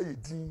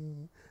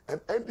 and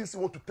NDC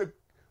want to take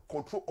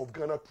control of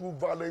Ghana through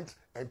violence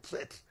and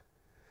threat.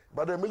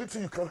 But the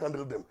military, you can't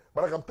handle them.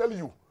 But I can tell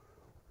you,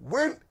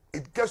 when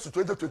it gets to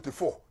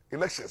 2024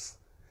 elections,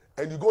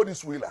 and you go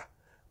this way,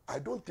 I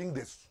don't think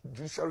the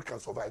judiciary can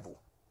survive.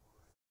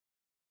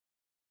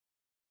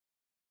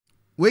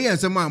 We and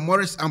some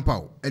Maurice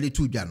Ampao, Eddie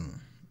two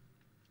Jan.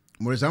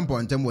 Maurice Ampao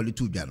and Temwally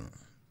two Jan.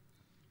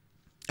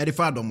 Eddie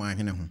Father, my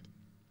hen.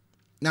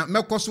 Now,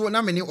 Melcoso,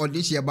 not many or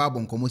this year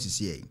Babon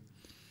Comosi.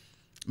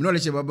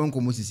 Knowledge about Babon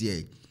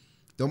Comosi.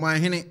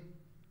 Dormaahene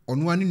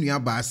on one in your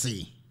bar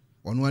say,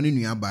 on one in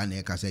your bar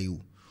near Casayu,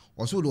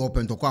 or so to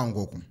open to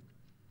Kwango.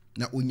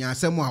 Now, when you are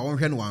somewhere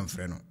on one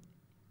friend,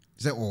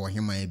 say, oh, he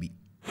might be.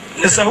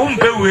 Nessa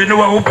we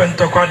no open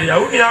to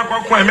Quadia. We are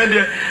quite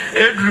made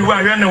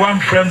everyone one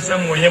friend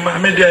somewhere. I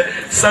made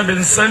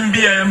 7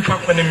 Sambia and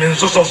Fakman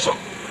so.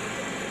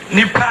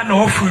 Nipa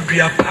no food be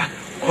a pa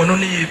or no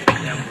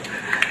PM.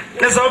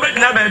 Nessa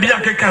never be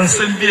a can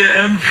send be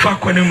and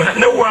Fakmanima.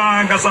 No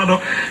one Casado,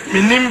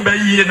 Minimba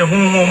ye and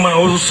home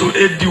also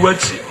Eddie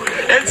Watsi.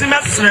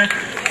 Etimaster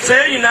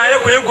say in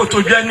I will go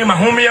to Janima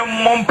Homia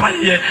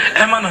Mompaye,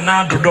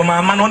 Emanado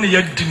Doma, man only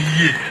yet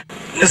ye.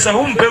 Nessa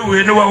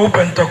we no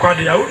open to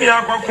Quadia. We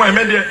are quite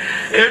made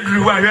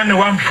everyone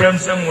one friend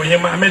somewhere.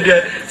 I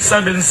made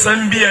 7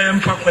 Sambia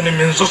and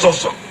Fakman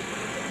so.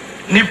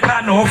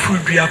 Nipa no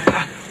food be a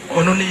pa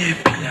ono ne ye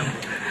piam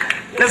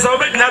ne sa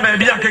obegina ba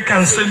bia ke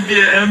kansem bi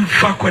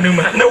emfa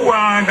kwanima ne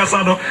wa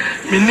ngasa do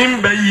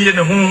minim ba yie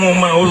ne honhom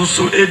ma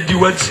oso edi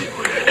wati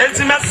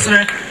enti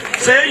mesre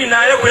say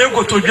ina ye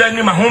ko to dwa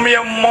ni ma hom ye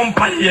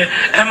mompa ye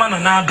e ma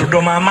na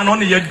adodo ma ma no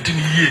ne ye di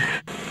ni ye.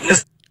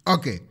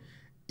 Okay,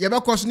 ye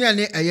ba koso ne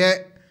ane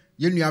eye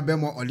ye nua be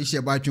mo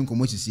odihye ba atwen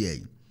komo sisi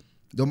ayi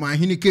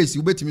Dormaahene case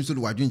ubetimi so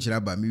do wadwen kira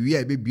ba me wi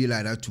a be bie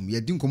la datum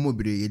ye di nkomo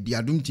bere ye di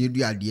adom tie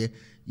du ade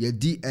ye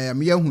di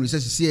me ya hunu se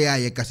sisi ya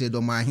ye kase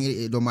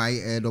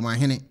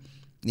Dormaahene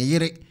ne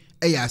yere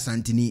eye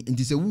asanteni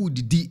nti se wu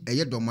didi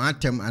eye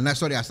Dormaatem ana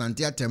sorry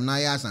asante atem na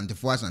ya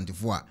asantefo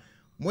a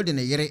mo de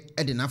ne yere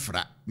e de na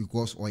fra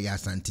because o ya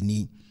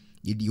asanteni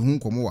ye di hu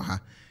nkomo wa ha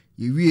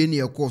ye wie ne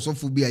ye ko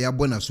sofo bi a ya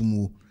bo na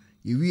sumu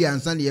ye wie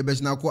ansa ne ye be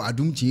sina ko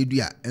adom tie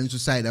du a enso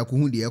side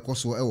akohu de ye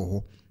koso e wo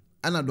ho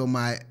ana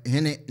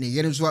Dormaahene ne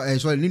yere so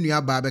sorry ne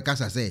nua ba be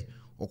kasa se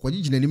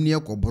okoji ginanim ne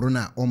ekoboro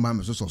na o ma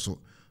me so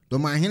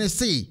Dormaahene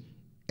say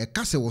e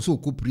kasa wo so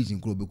ko prison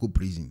kro be ko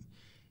prison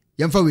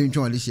yamfa we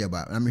ntwa le share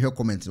ba na me hwe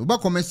comment oba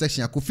comment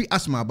section akofi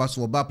asma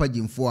abaso oba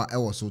pagimfo a e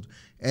wo so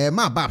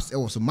ma babs e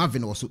wo so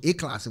Marvin wo so A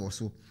class e wo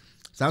so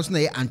sa so na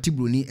ye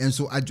antibroni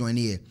enso ajoin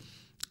ne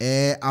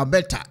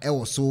Alberta e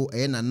wo so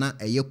nana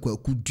ye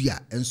kwaku dua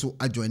enso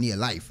ajoin ne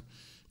live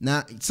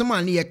na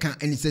sama ne ye kan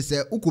eni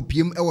sese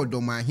ukopiem e wo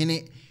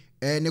Dormaahene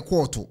ne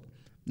koto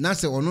na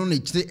se ono ne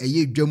kire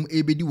eye dwam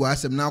ebedi wa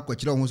asem na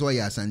akokire ho so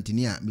ya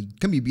asanteni a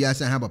kami bia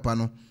san ha papa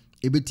no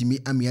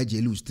ebetimi amia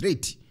jelu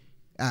straight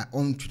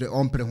on tre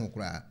on pre ho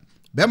kra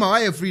be ma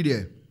why free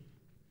there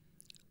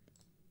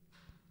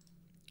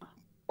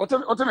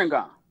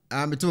otemenga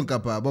metunka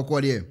pa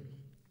boko there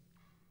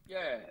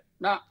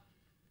na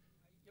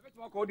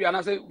yebetuma ko dia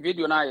na se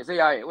video na ye se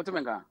ya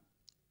otemenga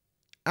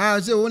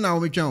se wona wo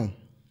metwa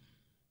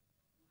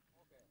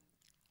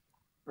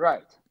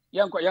right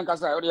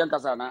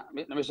yankasa na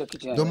me she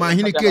kitchen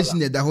Dormaahene case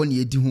ne da ho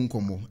ne edi hu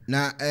nkomo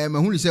na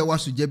mahunu se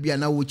wasoja bia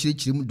na wo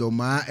kirekirim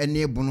Dormaa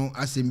ene bono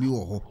asem bi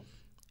wo ho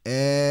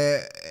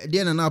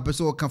de na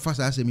pese o kan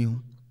fasa asem hu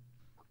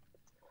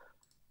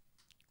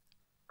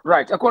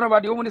right akona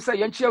ba de wo ni se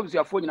yen chia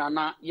busuafo nyina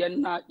na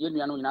yen na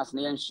yenua no nyina se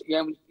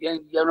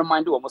yen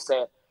remind wo mo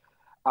se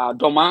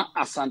Dormaahene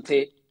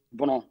Asante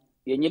bono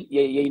ye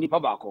nipa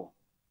baako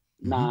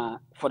na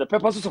for the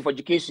purposes of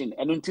education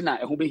eno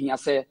ntina ehun behia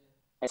se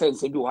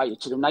sense bi wa ye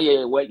chirim na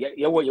ye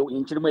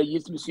nchirima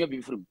yismi sua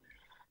bi frum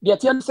de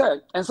atian se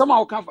ensama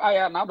wo kan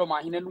aya na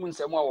Dormaahene no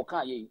nsem a wo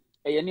kan ye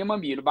eye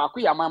niam bi no ba ko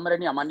ya mamre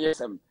ne amane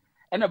esem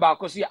ene ba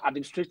ko so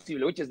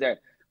administratively which is the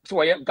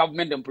so ye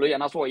government employee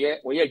na so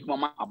ye adwuma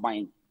ma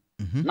aban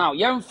now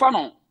ye mfa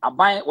no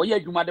aban ye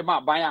adwuma de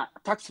ma aban a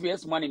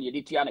taxpayers money ne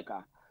de tia ne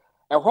ka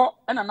eho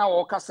ena na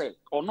wo ka se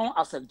ono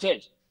as a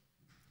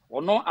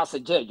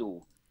judge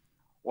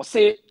wo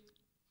say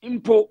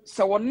impo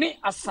se woni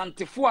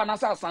asantefo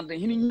anasa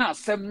asantehini nya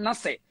asem na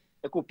se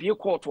ekopie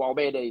court wa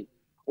obede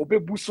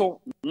obebu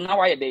so na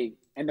wa ye dey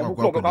ene bu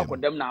ko ba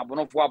kodem na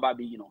abonofo aba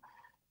be yi no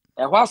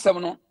ehwa asem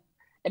no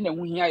ene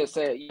hu hia ye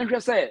se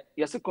yenhwe se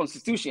ye se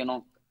constitution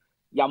no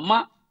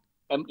yama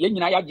ye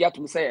nyina ya gye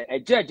atum se a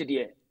judge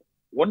de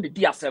won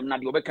di asem na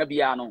de obeka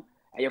bia no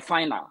ye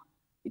final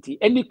it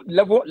any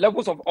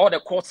levels of all the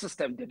court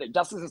system the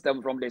justice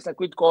system from the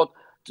circuit court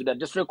to the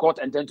district court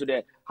and then to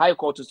the high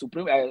court to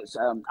supreme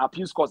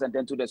appeals court and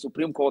then to the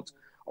supreme court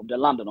of the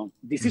land no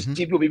this is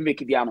GP obi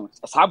make bia no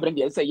sa bring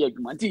dey say ye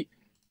adwuma nti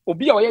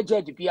obi a oye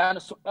judge bia no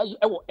so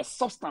a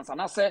substance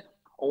and say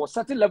or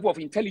certain level of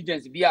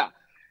intelligence bia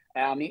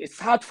it's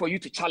hard for you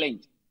to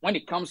challenge when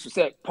it comes to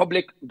say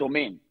public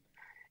domain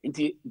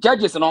nti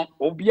judges no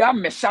obi a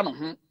mesha no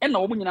ho e na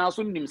omo nyina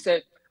so nim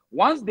say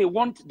once they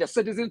want the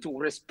citizen to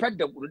respect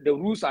the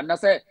rules and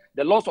say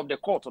the laws of the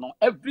court no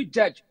every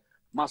judge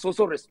must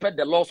also respect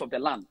the laws of the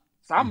land.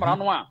 Samra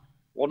no a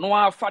ono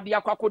afade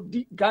akwako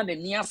di Ghana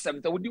ni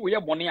asem te wodi wo ye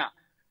bone a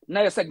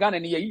na ye se Ghana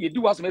ni ye di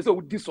wasem se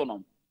wodi so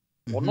no.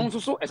 Ono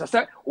nso so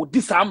esese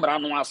odi samra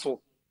no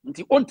aso.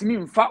 Nti ontimi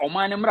mfa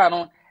oman ne mra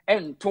no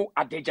ento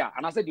adeja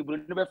and I said the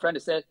Bruno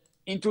friend say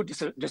into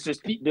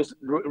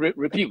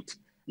repute.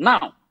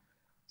 Now,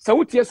 so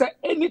what you say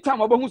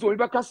anytime obo hu so we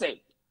beka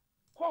say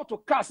court to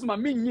cast ma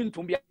menyin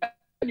to be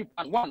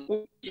one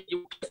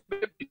you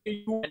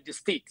and the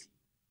state.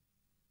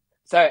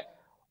 Say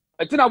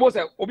etina bo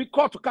say obi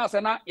court to cast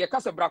na ye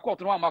cast bra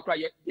court no amakra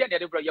ye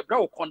de bra ye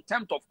bra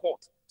contempt of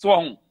court.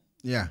 So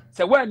yeah.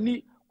 Say when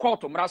ni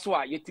court mra so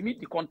a yetimi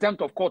the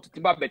contempt of court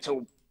timba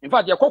bechew. In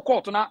fact ye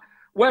court na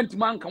when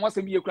man kan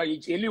wasem ye kra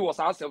ye eli was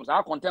asem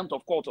sa contempt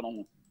of court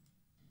no.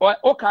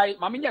 Okay,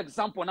 ma me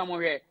example na mo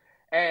hwe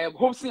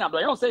hopes in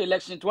you say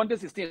election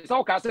 2016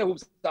 so ka say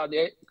hopes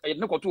there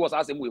no ko to was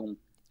asem we hu.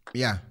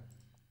 Yeah.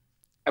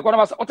 E ko na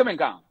ba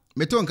otemenka.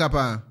 Metonka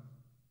pa.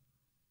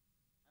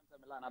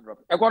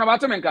 E ko na ba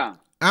otemenka.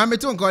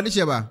 Metonka odi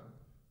sheba.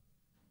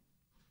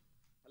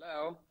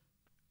 Hello.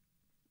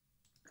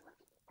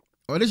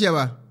 Odi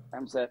sheba.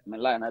 I'm say my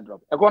line I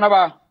drop. E ko na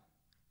ba.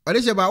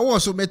 Odi sheba wo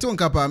so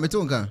metonka pa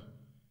metonka.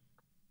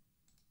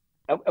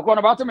 E ko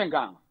na ba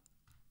otemenka.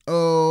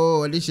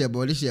 Oh, odi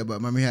sheba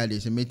mama here dey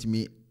say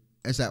metimi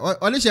Esa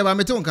oni sheba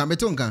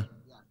metonka.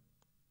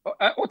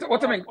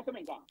 What mean?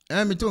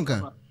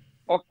 Metonka.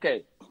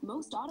 Okay.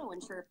 Most auto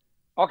insure.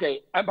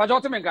 Okay, but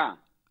what mean?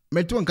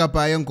 Metonka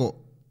pa yenko.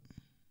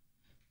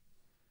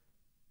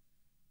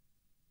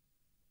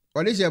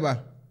 Oni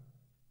sheba.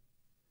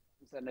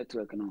 It's a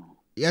network no.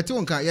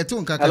 Yetonka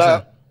Hello.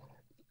 kasa.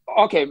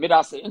 Okay, me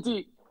that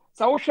say.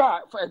 So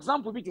for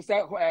example, we to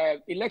say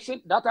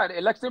election that are the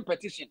election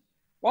petition.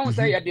 One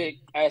say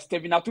the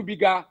Stephen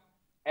Atubiga,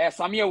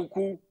 Samia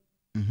Uku,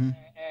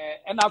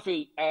 and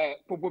afi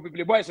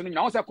probably boys no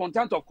nya say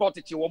content of court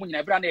ti wo mu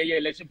nyina bra na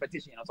election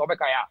petition so be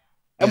kaya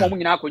e mo mu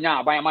nyina akonya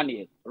aban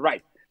mane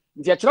right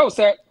nti kire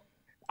say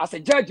as a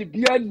judge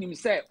bia nim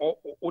say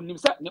onim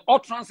say the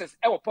utterances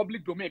e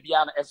public domain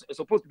bia is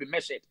supposed to be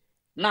measured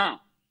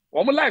now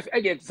one life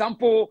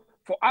example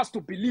for us to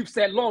believe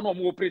say law no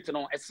mo operate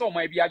no e so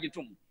my bia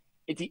gitum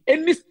it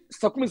any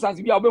circumstance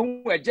bia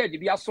obehu a judge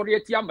bia sorry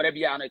atia mara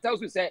bia no it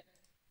tells you say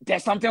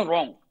there's something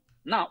wrong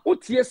now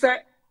otie say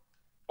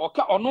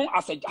okay, or no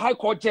as a high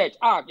court judge,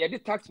 yeah, the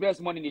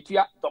taxpayers' money in the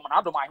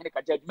Dormaahene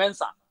ka judge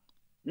mensa.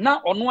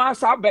 Now, or no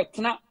as a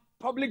betna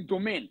public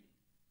domain.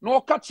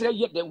 No catch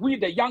yet that we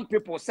the young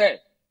people say.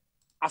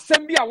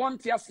 Assembly I want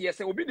to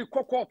say will be the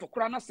court to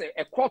Krana say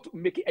a court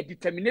make a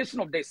determination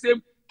of the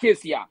same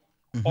case here.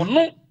 Or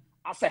no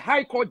as a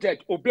high court judge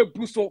obey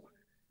Buso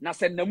na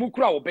say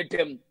Namukra obey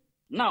them.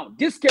 Now,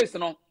 this case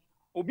no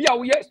obi a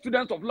we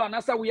student of law na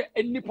say we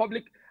any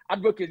public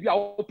advocate we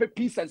are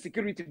peace and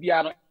security be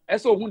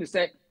so who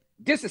say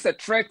this is a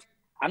threat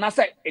and I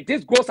say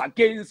this goes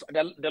against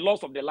the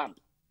laws of the land.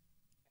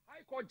 The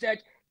High Court judge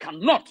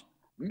cannot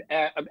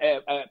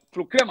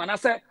proclaim and I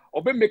say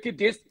obey making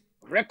this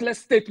reckless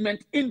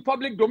statement in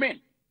public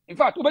domain. In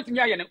fact,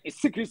 is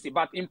secrecy,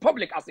 but in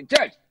public as a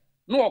judge,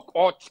 no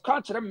or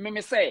can't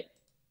me say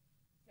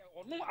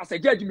or no as a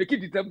judge make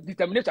it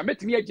determination.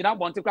 Make me a general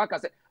want to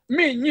say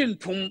me yin.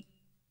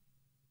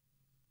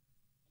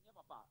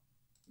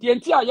 The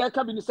entire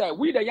cabinet say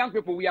we the young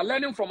people we are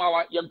learning from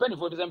our young penny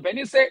for the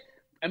penny say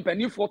and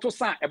penny for to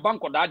sign a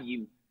bank of that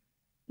him.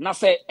 Now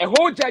say a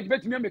whole judge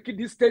bet me make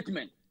this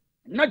statement,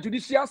 not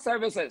judicial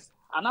services,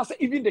 and I say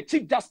even the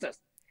chief justice.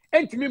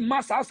 And to me,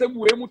 mass as a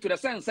way to the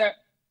sense say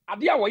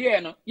adia wa ye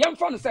no young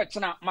fan search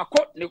na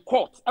makot the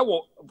court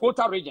ewo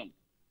voter region.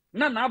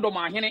 Na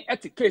Dormaahene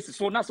at the case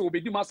so na so be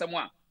di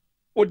masemwa.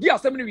 Odi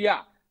assembly we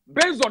are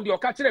based on the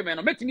okachere men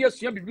no met me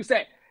asua bibi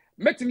say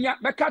met me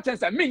catch and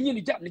say me yin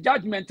the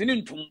judgment in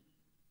ntum.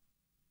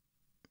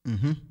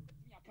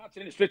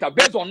 Straight up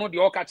based on no the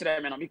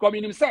okachere men no because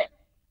him say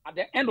at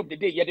the end of the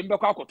day ye dem be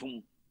kwa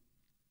akotum.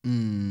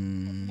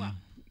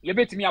 You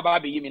bet me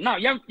about be now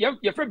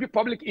you free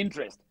public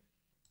interest.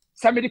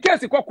 Some the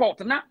case ko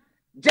court na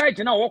judge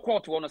na wo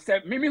court wo no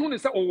say me hu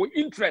say o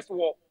interest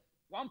wo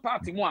one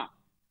party mo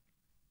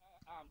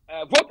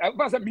vote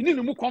because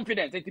minimum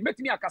confidence it make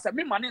me akasa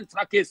me man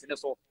intra case ne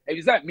so e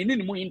be say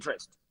minimum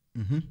interest.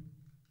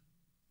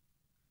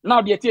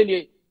 Now the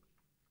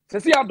tell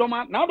say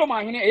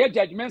Dormaahene e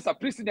judgments are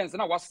precedents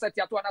na was set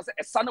to na say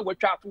e sana we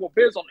twa to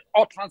based on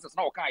all transfers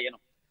na o kan ye no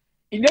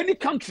in any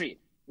country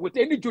with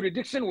any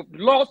jurisdiction with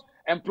laws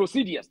and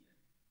procedures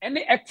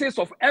any access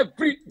of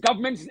every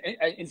government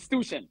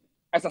institution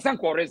as a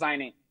sanko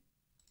resigning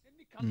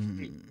any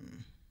country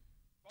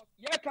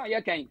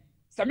ye kan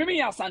samimi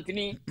ya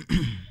santini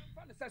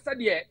say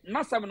de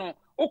na sam no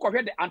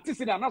okohwe the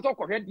antecedent na so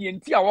okohwe de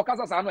enti a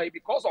wokasa sa no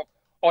because of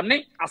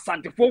one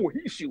asantefo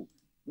issue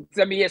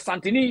me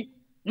santini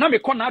na me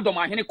call na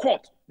Dormaahene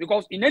court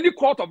because in any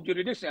court of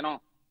jurisdiction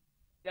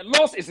the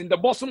laws is in the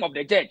bosom of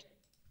the judge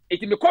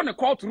it me call the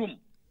courtroom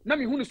na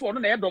me hunu so no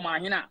na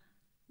Dormaahene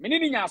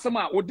menini nya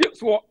asema odi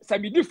so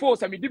samidi fo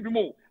samidi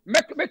bimo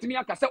metimi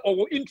akase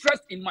owo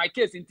interest in my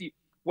case inti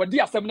wodi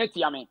asem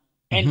tia me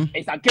and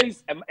it's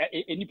against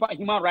a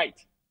human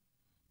right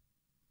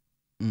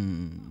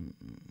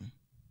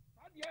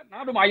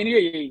na Dormaahene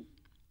ye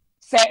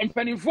say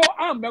empanifo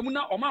ambamu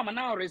na omama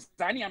na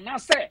resign and na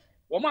say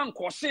woman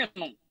caution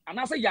no and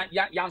I say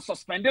ya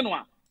suspending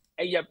no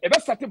e be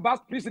set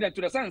back president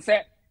to the sense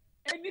say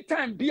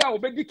anytime bia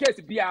obedi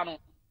case bia no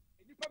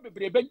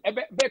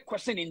be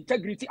question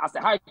integrity as a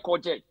high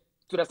court judge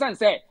to the sense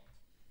say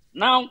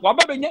now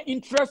wababenya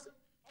interest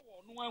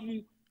no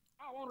amu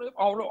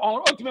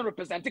or ultimate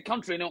represent the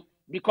country no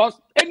because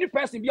any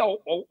person bia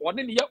one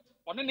ne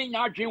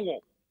nya adwen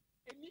wo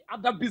any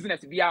other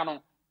business bia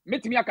no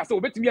metimi akasa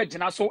obetimi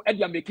agina so e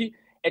dia make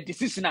a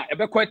decision a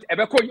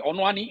ebekọ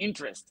ono ani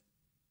interest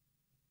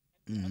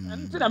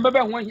and na mbebe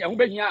ho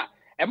be hia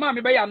e ma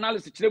me be ya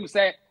analysis kire mu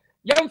say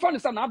yemfa ne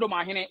say na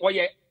Dormaahene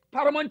oye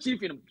paramount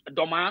chief in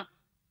Doma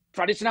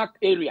traditional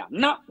area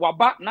na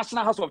waba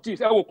National House of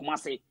Chiefs e wo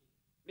Kumase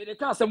me de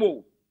kan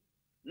asemo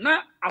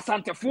na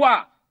asantefo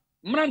a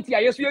mranti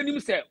a yeso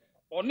yanim say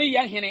one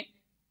ye hene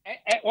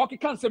o ke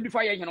kan asem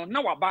before ye hene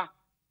na waba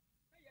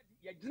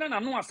ye gina na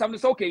no asem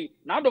say okay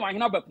na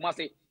Dormaahene aba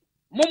Kumase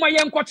moma ye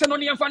nkwoche no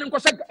ne yemfa ne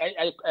nkwoche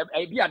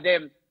bi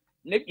adem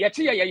ye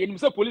che ye yenim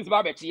say police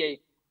ba be che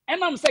ye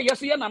enam say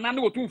yeso ye nana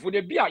ne wotumfo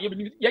de bia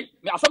ye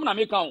asem na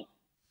me kan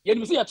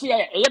You see a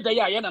chair, a day,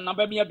 and a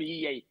number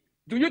me.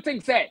 Do you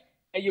think, say,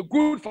 are you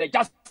good for the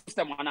justice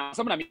system?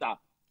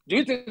 Do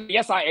you think,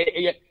 yes,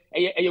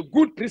 a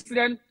good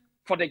president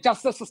for the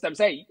justice system?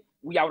 Say,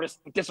 we are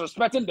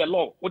disrespecting the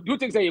law. What do you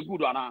think, say, a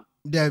good one?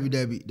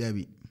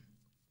 Debbie.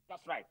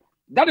 That's right.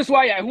 That is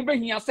why I who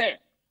here say,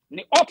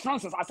 the all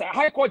transfers as a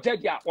high court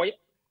judge, or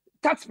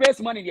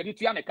taxpayers' money, you need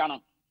to the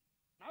canon.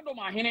 Now,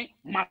 Dormaahene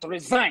must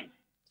resign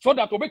so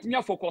that we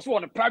can focus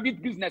on the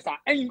private business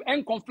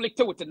and conflict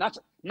with the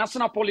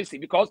national policy.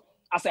 Because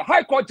as a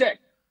high court judge,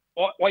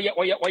 or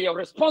you're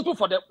responsible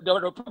for the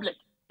republic,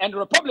 and the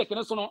republic is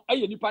also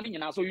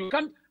so you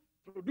can't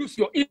produce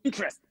your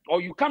interest,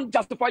 or you can't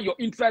justify your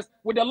interest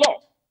with the law.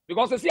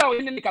 Because you see how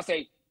in the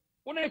say,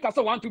 when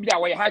the want to be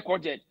our high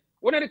court judge,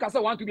 when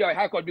the want to be our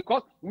high court,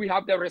 because we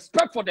have the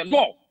respect for the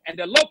law, and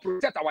the law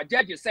protects our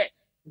judges. Say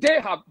they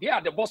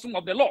are the bosom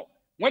of the law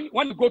when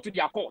you go to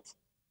their court.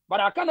 But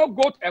I cannot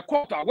go to a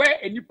court where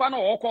a Nipano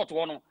or court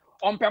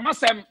on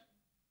Permasem.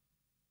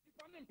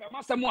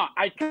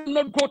 I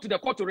cannot go to the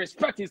court to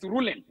respect his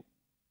ruling.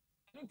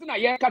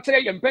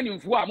 Especially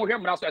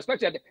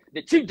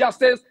the Chief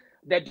Justice,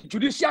 the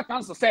Judicial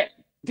Council said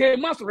they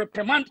must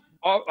reprimand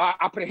or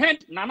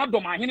apprehend Nana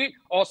Dormaahene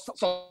or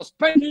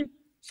suspend him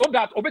so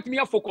that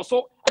Obetimia focus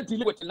so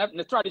deal with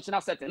the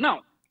traditional setting.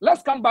 Now,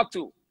 let's come back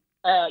to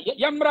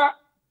Yamra,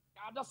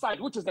 the other side,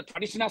 which is the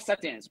traditional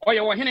settings. Or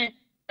Yawa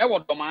Ewa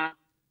Doma.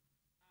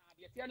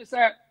 The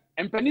say,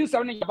 and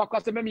Peninsula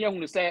Yabaka Memi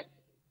who say,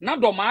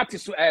 Nadoma to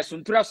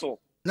Suntraso.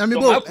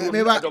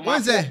 Namibo,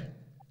 one say,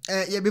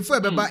 before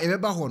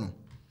Eba Hono.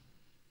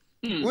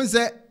 One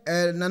say,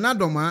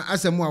 Nanadoma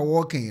as a more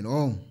walking,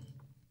 oh.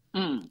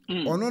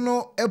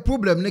 No, a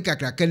problem, Nika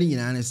Krakani,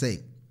 and say.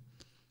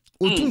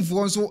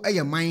 Otumfo nso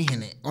eye man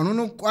hene ono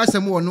no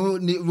asem wo no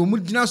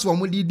romudina so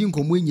omudi di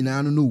nkomo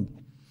nyina no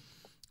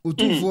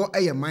otumfo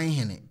eye man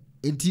hene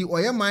enti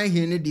oye man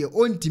hene de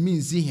ontimi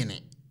nsi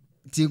hene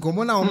ti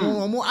nkomo na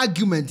omo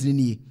argument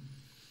ni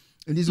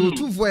enti so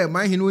otumfo eye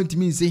man hene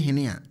ontimi nsi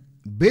hene a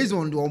based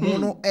on the omo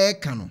no e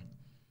ka no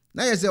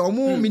na ye say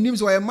omo minim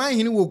so oye man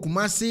hene wo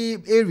Kumasi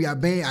area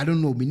ben I don't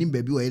know minim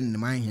baby oye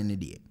man hene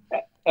de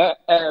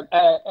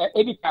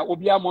Edika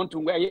Obia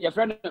Montungu, your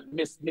friend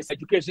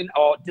miseducation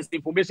or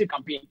disinformation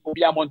campaign,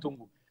 Obia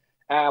Montungu.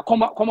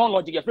 Common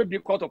logic, your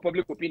friend court of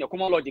public opinion,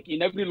 common logic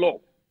in every law.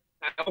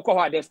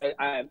 There's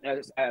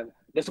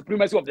the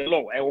supremacy of the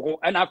law,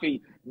 and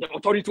the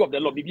authority of the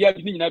law.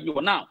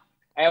 Now,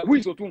 who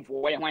is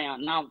Otumfo?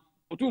 Now,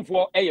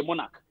 Otumfo a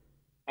monarch,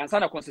 and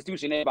sign a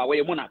constitution about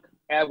where a monarch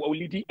will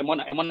lead a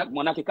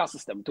monarchical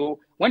system. So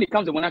when it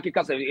comes to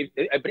monarchical system,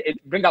 it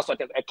brings us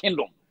a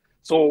kingdom.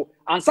 So,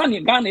 and Sunny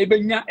Ghana,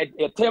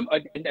 a term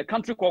in a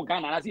country called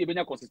Ghana, as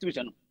a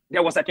constitution,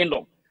 there was a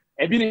kingdom.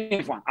 A being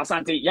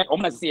Asante,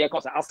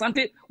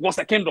 Asante was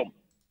a kingdom.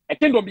 A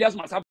kingdom, yes,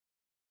 must have.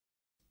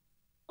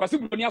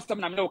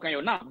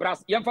 Now,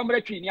 brass, young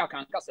family tree near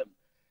Kankasem.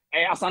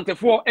 Asante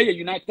for a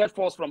united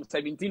force from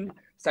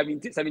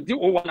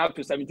 1701 up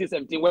to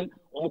 1717 when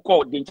we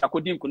called the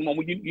Chakodim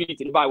Kunomu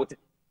unity by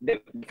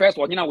the first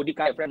one, with the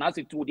kind friend, as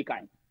it to the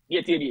kind.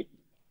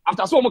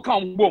 After so much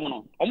come,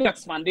 woman, almost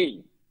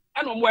expanding.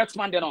 And no more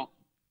expanded on.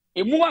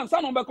 A more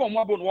son of Becom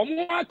Wabon, one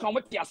more come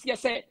with the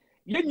say,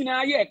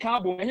 Yenina ye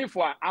cabo and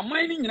for a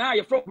mining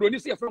I from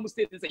producer from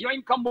state is a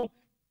young combo.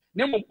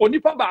 Nemo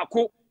Onipa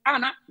Bako,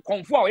 Anna,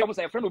 Comfort, I was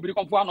a friend will be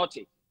comfort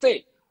noche.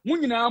 Say,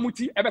 Munina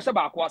Muti,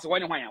 Ebesabako as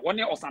one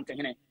year or something.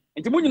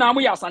 And to Munina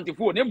Muya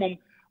Santifu, Nemo,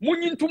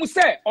 Munin to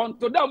say, on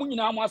to the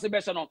Munina was a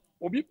besono,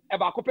 will be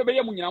about Copebe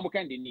Munina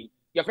Candy.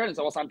 Your friends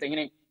or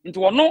something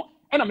into a no,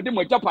 and I'm doing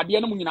my job at the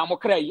end of Munina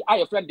Mocray. I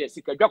have friend the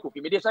secret job of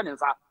immediation and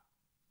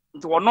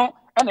into one no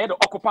and the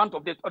occupant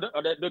of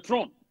the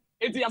throne.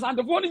 It is and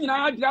the voting in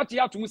our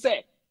to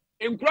say,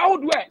 in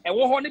crowd where a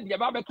war on the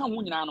Baba come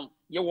Munano,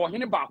 you were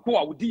in about who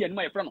I would and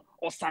my friend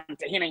or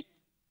Santa Hene.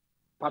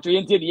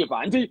 Patriente the Eva.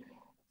 And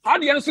how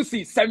do you also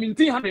see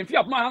 1700 feet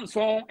of man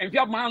song and feet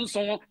of man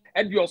song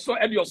and your so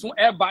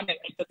air banner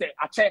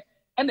a check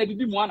and they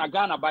didn't want a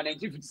Ghana by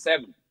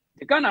 1957.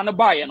 The Ghana no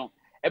buy,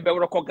 a be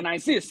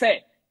recognize it,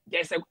 say,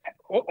 there's an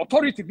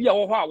authority be a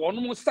while,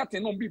 almost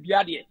certain on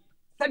BBA.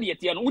 Yet,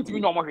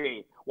 no more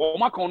or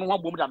Macon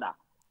one boom dada.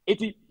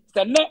 It is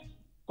the net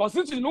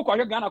constitution, no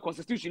Ghana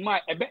constitution,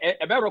 my a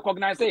better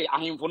recognize a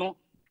him for no.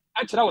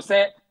 Actually, I would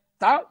say,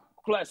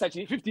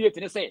 section 58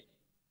 and say,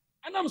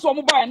 and I'm so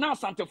mobile now,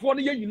 Santa for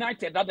the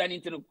United that then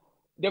into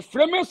the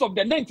framers of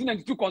the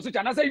 1992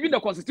 constitution. I say, even the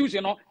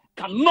constitution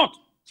cannot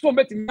so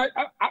make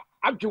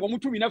actually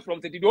from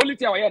the only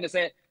thing I hear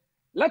say,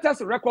 let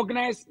us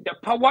recognize the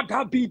power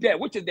that be there,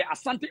 which is the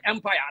Asante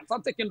Empire,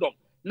 Asante Kingdom.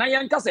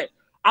 Nayanka say,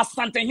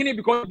 Asante Hene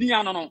because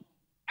Diana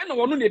and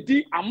one the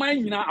D a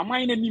mine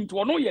name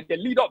to know yet the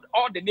leader of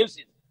all the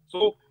nations.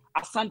 So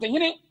Asante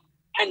Hene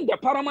and the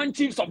paramount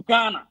chiefs of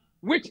Ghana,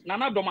 which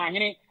Nana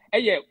Dormaahene,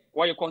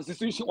 why a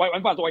constitution, why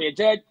a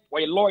judge,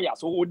 why a lawyer,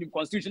 so the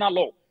constitutional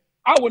law.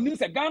 I will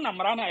need a Ghana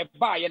Marana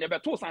by and the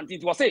Beto Santi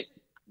to say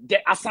the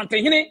Asante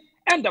Hene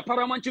and the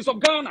paramount chiefs of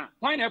Ghana.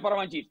 Why not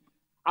paramount chiefs?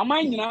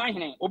 Amai nyina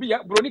hene obi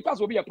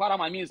bronikas obi a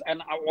paramount means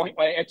and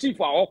a chief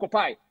who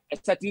occupy a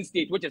certain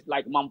state which is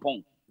like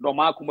Mampong,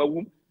 Dormaahene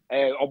Kumawum,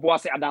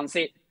 Obuase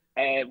Adanse,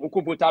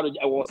 Ukubutaro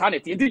or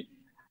Sanity.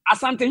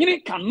 Asante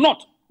hene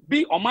cannot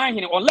be Amai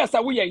hene unless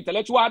we are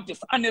intellectual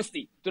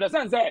dishonesty to the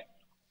sense that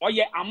or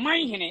ye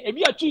Amai hene if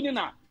you are cheating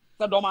na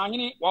the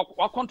Dormaahene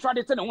or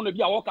contradicting and want to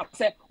be a walker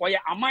say or ye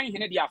Amai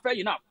hene they are fair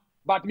enough.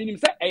 But meaning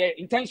say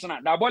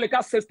intentional,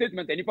 diabolical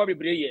statement and you probably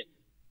bring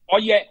or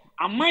ye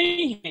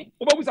amai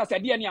obabusa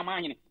said any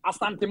amai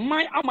asante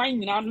mai amai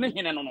nyina ne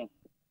hene no no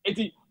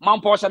eti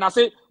mampo na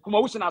say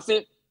kumawushi na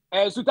say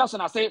suta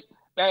na say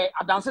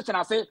adanse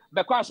na say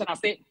bekwa na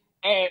say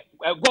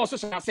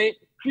goso na say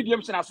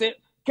kidiem na say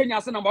Kenya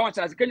say number 1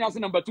 chance Kenya say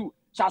number 2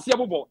 chance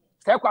bobo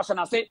say kwa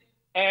na say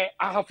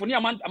ahafoni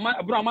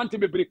abro amante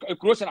bebre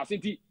cross na say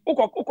ti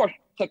ukọ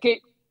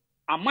cheke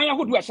amai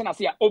ahodu a na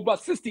say over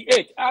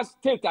 68 as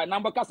take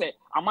number ka say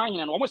amai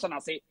hene no omo na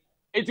say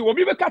eti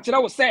obi be ka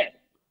kire wo say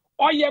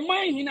oye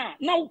man hina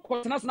na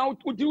kwotena na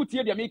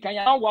utie de American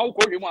ya wa wo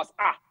ko hwemu as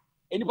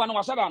enipa na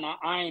washaba na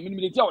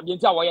minimiti a de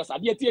ntia wo yes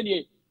ade tie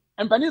nie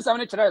empani sam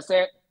ne kire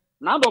se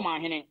na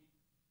Dormaahene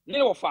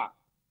ne wo fa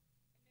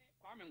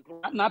kwame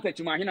nkro na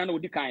atachima hina na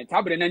odi kan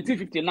tabre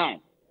 1959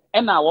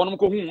 ena wonom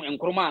ko hu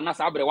nkroma na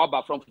sabre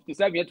waba from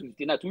 57 to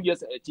 59 2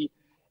 years ati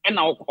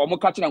ena omo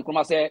ka kire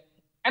nkroma se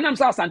enam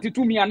sa Asante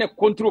tumi a ne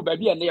control ba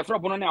bia ne yefra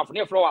bono ne afo ne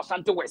yefra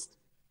Asante West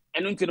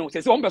enu ntino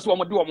se won beso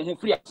omo de omo ho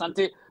free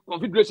Asante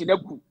confederation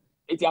agu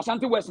eti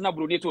Asante West na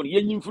broneto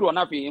ye nyimfiri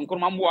na fe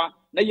nkroma mboa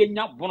na ye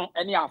nya bono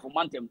ene afo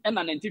mantem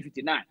ena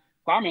 1959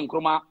 kwame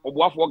nkroma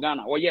obuafo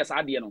Ghana wo yes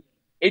ade no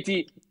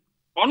eti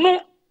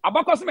ono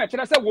abakose me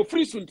kire se wo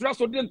free suntra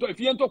so de nto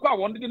efie nto kwa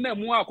won de na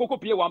mu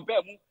akokopie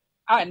wampa mu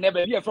ne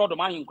ba bia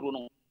Dormaahene nkro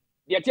no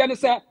de tie ne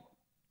se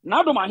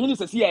na Dormaahene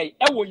se sie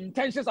wo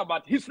intentions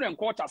about history and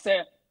culture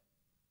se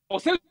o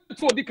se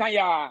to di kan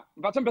ya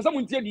batem pesa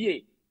mu ntie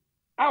die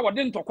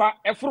wode ntokwa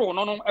efro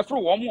no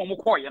efro wo mo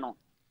koye no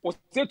o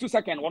say 2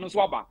 seconds one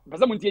so aba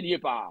pesa mu ntie die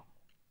pa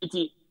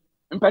iti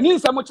mpani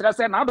nsam kire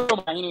se na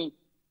Dormaahene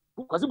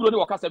kwasi bro ni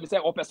wakasa bi se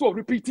o pesa o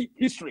repeat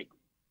history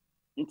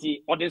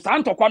nti o de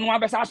san ntokwa no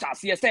abesa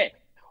ahase se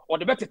o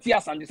de betete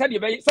Asante se de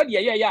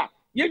ye ya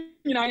ye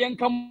nyina ye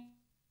nkam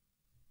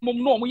mom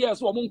no mo ye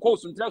so o mo nko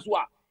suntre so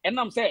a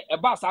enam se e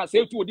ba sa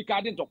se tu odi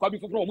ka de ntokwa bi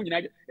foforo o mo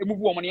nyina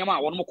emubu o mo ne ma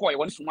a won mo koye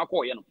won suma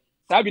koye no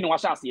sa bi no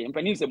wahase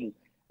mpani nsam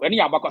wani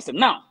ya bakose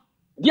now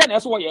dia na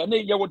so ye na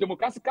ye wo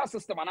democratic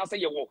system and say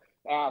ye wo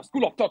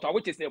school of thought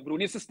which is the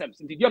Brunei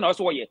systems in dia na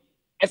so ye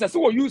ss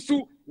wo use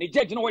ne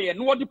judge no ye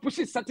no wo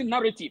push certain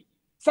narrative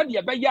said ye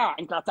be ya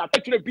nkrata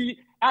tatwere bi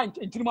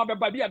ntirima be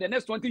ba bi the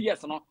next 20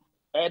 years no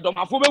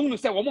domafo be hunu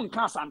say wo mo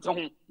nka Asante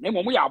ho na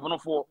mo ya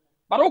abonofo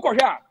but wo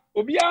kohwe a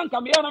obi an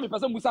kam ye na me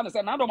pese musa na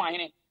say na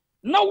Dormaahene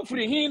na wo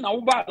free hin na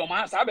wo ba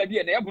Dormaahene sa ba bi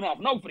ye na ye bono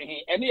na wo free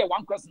hin ene ye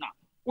one question na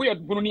wo ye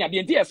bunu ni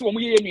ade nti ye se wo mo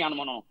ye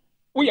enuanom no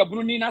wo ye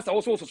bunu ni na sa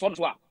wo so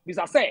so a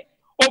bisa say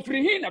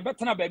ofiri hin na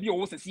betena ba bi o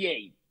wo sese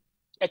e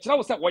kire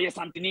wo se wo ye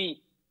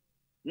santini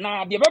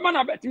na de beba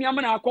na betimi am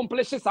na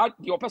accomplish sa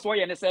de opese wo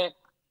ye ne se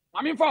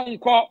mami fa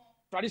nko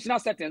traditional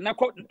settings na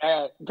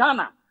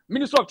Ghana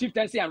Ministry of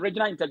Chieftaincy and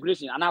Regional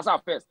Integration and as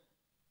affairs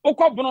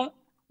okobono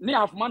ne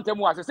afmantam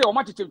wo ase se o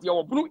machechimti ye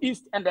wo bunu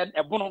east and then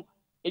ebono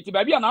eti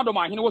ba bi na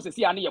Dormaahene wo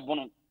sese a ne ye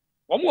bono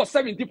wo mo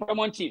 70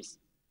 paramount chiefs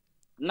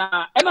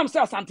na enam se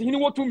Asante hini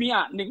wo tumi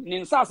a ne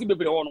nsase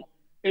bebre wo no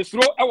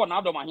esuro e wo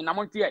na Dormaahene na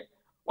montie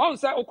one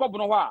say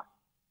okobono ho a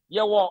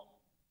ye wo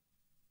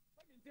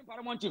 17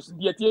 paramount chiefs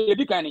de tie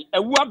edikani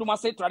ewu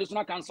Adomase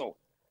traditional council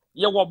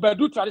ye wo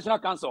Badu traditional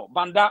council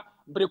Banda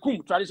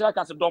Brekum traditional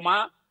council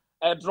Doma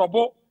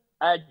Drobo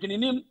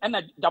Gininim and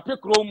Dape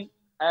Krom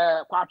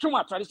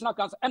Kwatuma traditional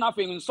council and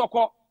afi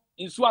Nsoko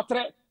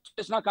Nsuatre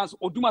traditional council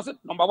Odumase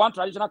number 1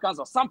 traditional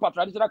council Sampa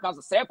traditional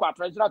council Sekwa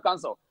traditional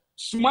council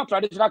Suma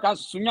traditional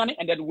council Sunyani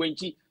and then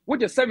Wenchi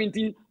which is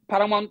 17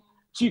 paramount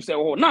chiefs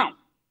now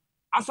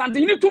Asante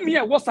hini to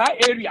me was our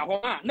area ho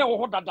na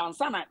wo da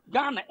dansa na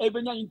Ghana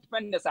ebenya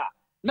independence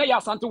na ya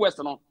Asante West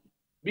no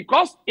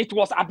because it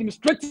was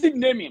administrative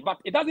naming but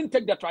it doesn't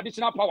take the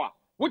traditional power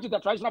which is the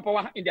traditional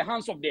power in the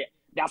hands of the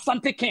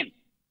Asante king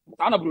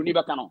ana Bruni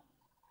beka no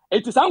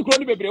it is an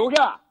kroni bebre wo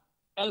hia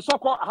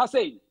ensoko ha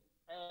say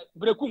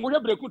breku wo hia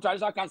breku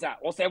traditional council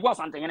o se bo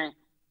Asante hene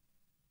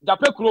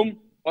Dape Krom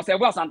o se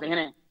bo Asante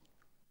hene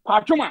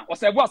Kwatuma o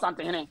se bo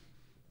Asante hene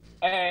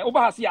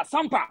oba ha sia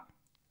Sampa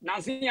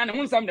Nansi ya ne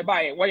hunsam de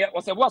bae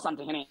wo se bo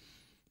Asante hene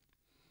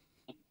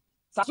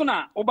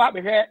Sasuna oba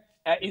behwe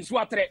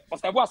Nsuatre o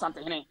se bo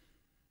Asante hene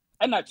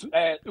ena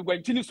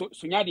ugwantini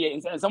sunyade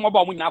ensam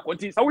oba mu nyina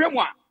konti sa wo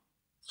hwemu a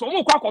so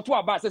mo kwa akoto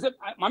aba se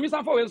mami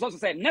sanfo we so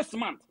say next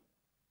month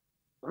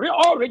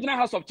all regional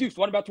house of chiefs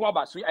what about to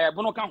aba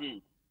bono ka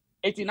ho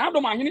eti na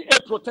Dormaahene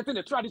protecting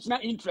the traditional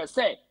interest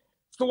say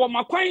so wo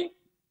makwan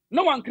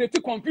no one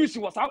create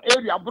confusion was our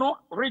area bono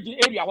region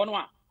area ho no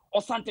a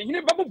Asante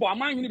hene bebo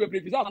amanhene bebre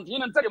bisa Asante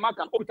hene ntade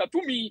maka obita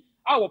tumi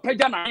a wo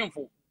pagya na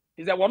ahemfo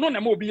is that wono na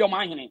ma obi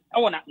amanhene e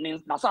wo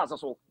na sasa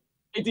so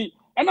eti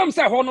enam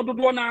say ho no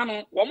dodo na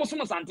no wo mo so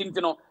Asante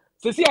ntino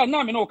Sisi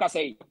na me no ka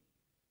say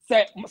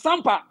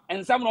sampa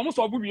ensam no mo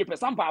so obu wie pe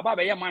sampa aba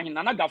be ye man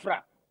na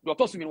gafra do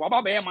to sumi no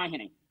aba be ye man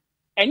hene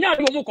enya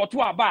de mo koto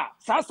aba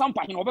sa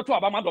sampa hene obeto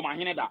aba ma do man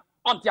hene da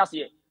onte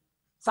ase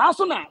sa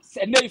so na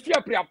na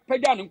ifia pre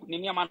apagya ne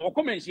niam na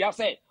okomenhia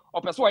say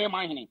opeso ye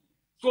man hene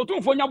so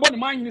tumfo nya bɔ ne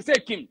man hene say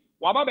kim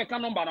waba be ka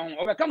number no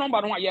ho obeka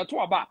number no ye to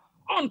aba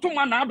onto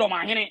ma na do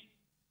man hene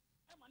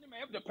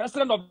the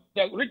president of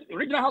the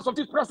regional house of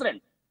this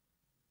president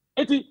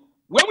eti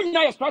when we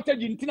nya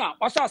strategy ntina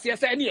o sha ase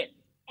say ne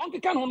on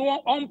keka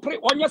no on pre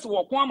onye se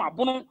wo ko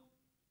amabono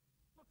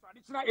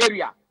traditional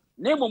area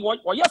name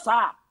o yes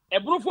a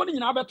ebrofo ni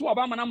nyina beto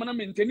oba mana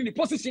maintain the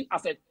position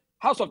as a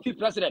house of chief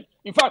president.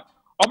 In fact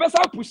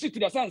obesa push it to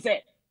the sense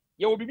say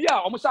ye will be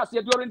a omo sha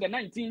ase during the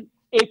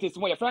 1980s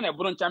mo ye friend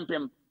ebron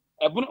champion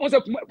ebron on se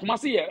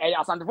kumase ye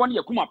asantefo ne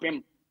ye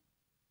kumapem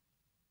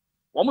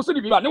omo so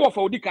di biba ne wo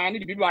fa odi kan ne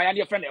di biba ya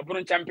ne friend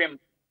ebron champion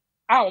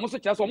omo so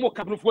kire so omo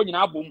kabrofo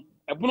nyina abom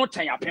ebron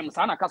chan yapem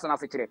sa na kasa na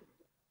se kire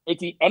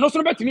eti eno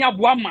so betimi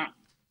aboa ma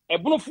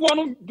ebunofo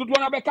no dodo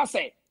na beka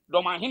se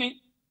Dormaahene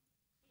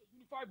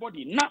unified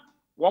body na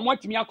wo mo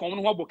atimi akon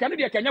no ho bo kane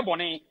de kenye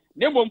bone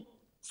na mbom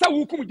sa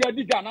wukum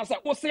jadiga na sa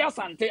wo se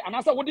Asante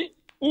ana sa wo di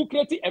wo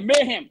create a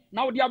mayhem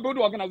na wo di build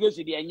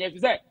organization de enye fi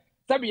se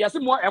sabi yase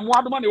mo emo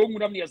adoma na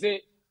omunam ne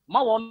yase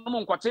ma wo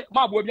no nkoche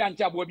ma aboa bi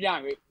anche aboa bi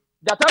anwe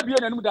data bi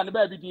enanum da ne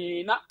ba bi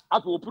di na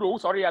ato opuro wo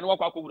sori ya na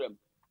wakwa kowuram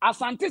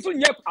Asante so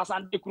nye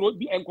Asante kuro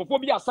bi enkofo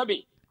bi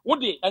asabe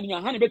wode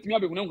aniyan ha ne betimi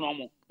abehunu hunu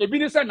mo ebi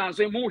ne se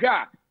nanso mu hwe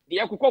a de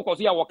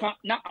yakokkoso ya woka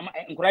na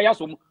nkura ya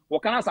so mu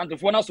woka na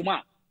Asantefo na so mu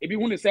a ebi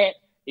hunu se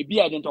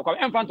ebi a de ntokwa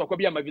emfa ntokwa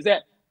bi ama bi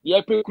se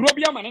ye pe kuro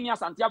bi ama ne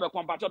Asante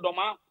abekon pacho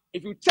Dormaah.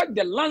 If you check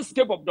the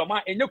landscape of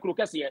Dormaah enye kuro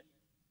kese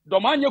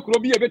Dormaah nye kuro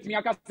bi e betimi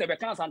aka se be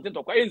kan Asante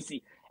ntokwa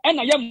ensi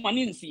ena ye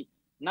mane nsi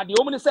na de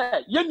omu ne se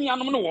ye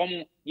nuanom no wo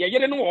mu ye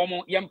yere no wo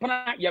mu ye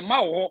mpana ye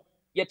ma wo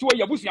ye to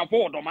ye busuafo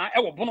wo Dormaah e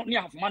wo bono ne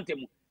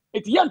afomantemu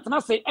eti ye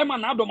ntena se ema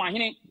na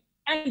Dormaahene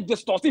and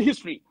distorting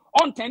history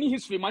on tiny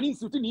history man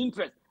instituting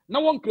interest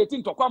no one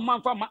creating to come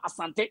manfa ma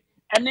Asante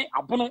any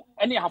abono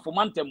any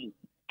hafomantemu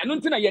and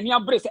until ye near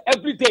brace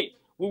every day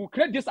we will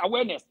create this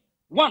awareness.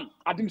 One,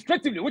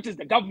 administratively, which is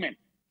the government,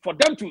 for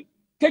them to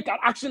take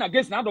action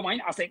against Dormaahene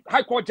as a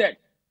high court judge.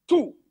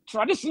 Two,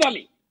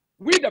 traditionally,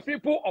 we the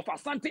people of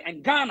Asante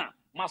and Ghana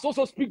must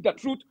also speak the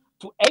truth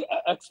to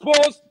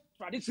expose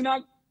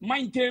traditional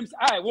mind games.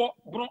 I will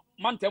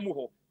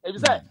mantemu. If you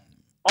say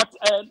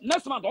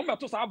next month, I'm going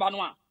to say about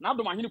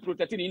Dormaahene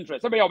protecting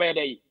interest.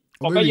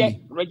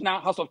 Obey regional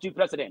house of chief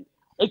president.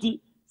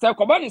 Eti say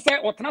Kobani say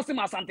otenase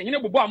ma Asante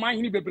hene bobo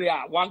amahene bebre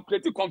a one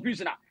create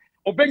confusion a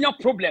obenya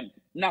problem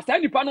na say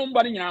nipa no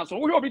mba nyina so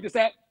wo obi te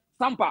say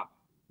sampa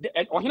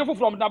ohene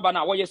from that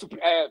bana where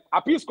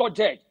appeals court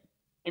judge.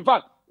 In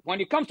fact, when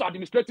it comes to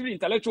administratively,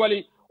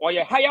 intellectually, or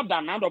you're higher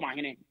than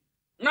Dormaahene.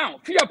 Now,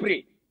 fear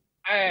pray.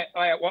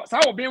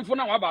 Sao being for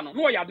now,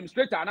 no, you're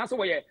administrator, and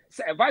also you're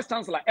a vice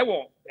chancellor,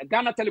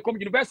 Ghana Telecom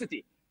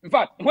University. In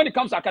fact, when it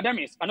comes to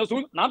academics, and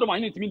also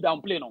Dormaahene to me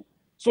downplay no.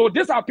 So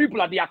these are people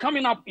that they are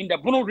coming up in the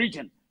Bono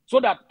region, so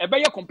that a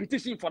better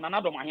competition for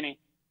Dormaahene,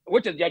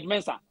 which is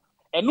judgment.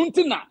 And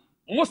nuntina,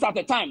 most of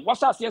the time, what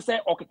shall say,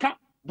 okay,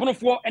 Bono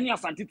for any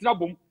Asante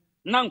boom,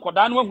 nan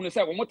Kodano who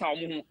say,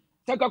 Omota.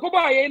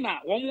 Takakoba na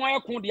one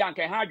wire con the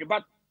anke hard,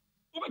 but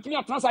over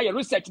to transfer your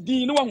research.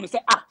 No one will say,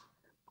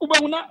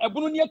 Ubana, a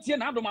Bunia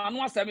Dormaah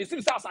no service,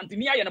 since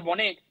Santinia and a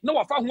bonnet, no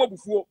one found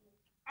before.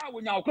 I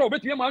will now crow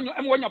between you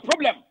and when your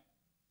problem.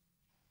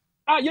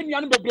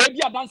 Yan baby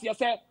dance, you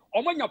say,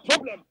 or when your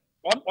problem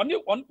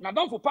on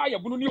Madame for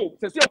Paya Bunio,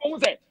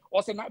 say,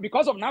 or say,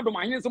 because of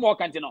Dormaahene some more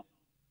cantino.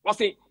 Was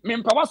say,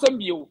 Mempawa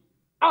you.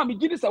 Me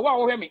give this a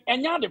wow, me,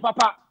 and yan the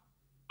papa.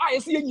 I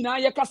see you now,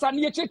 your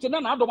Cassania church and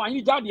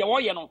Dormaahene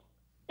Jadi, you know.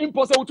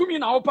 Impossible to me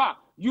now, pa.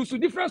 Use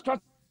different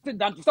strategy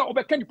than to start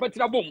over can you put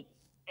it a boom.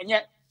 And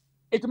yet,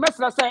 it must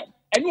say,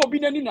 and you be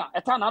Nina,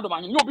 a town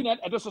Dormaahene, you be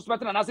a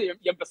disrespect and I say,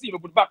 you perceive a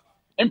good back.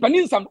 And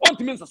Peninsula, on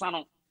to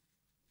Minsano.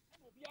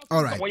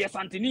 All right. Where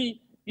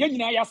Santini,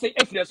 Yenina, say,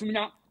 if there's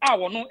Mina, I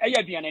will know a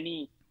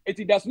any.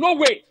 There's no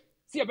way.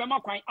 See a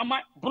Bama quine, I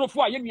might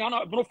brofo,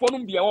 Yemiana,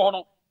 brofonum be a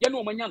honor,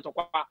 Yano Manyanto.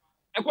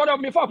 And what of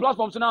me for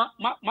platforms now,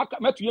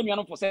 met to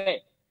Yemiano for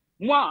say.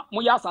 Moi,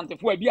 Moya Sante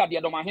for a beer, the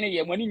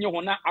Dormaahene, when you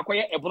want to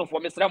acquire a bono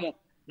for Miss Remo.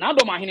 Now,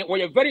 Dormaahene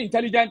were very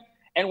intelligent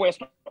and were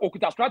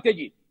Okuta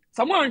strategy.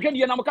 Someone can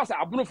hear Namakasa,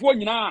 a bono for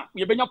you now,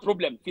 we have been a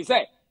problem. He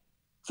said,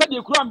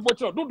 you cram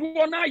butcher, do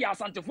now, ya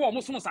Sante for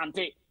Muslim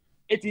Sante.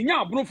 It's in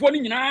your bono for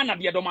Nina,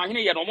 the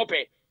Dormaahene,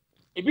 Yadomope.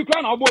 If you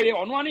clan our boy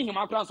on one him,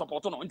 I can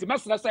support on. Into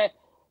Master say,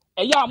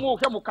 a ya more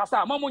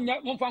Camocasa, Mamma,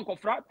 one fan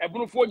confrat, a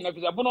bono for you,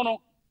 a bono,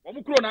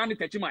 Omukro, and the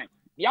Techimine.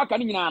 The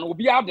Akanina will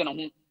be out there.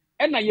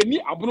 And I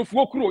ye abono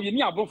for kuro ye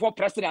ni abono for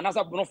president as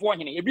abono for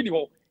hene e bi ni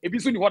ho e bi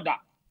so ni ho da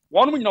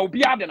wonu nyina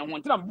obi ade na ho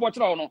ntina bo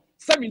kira ho no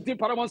 17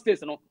 Paramount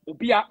States no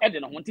obi a ede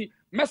na ho nti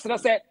mesre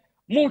se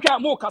mo hwa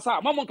mo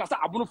kasa mo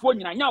kasa abono for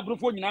nyina nya abono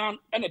for nyina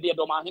ene de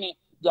Dormaahene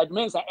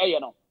judgments eye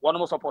no wonu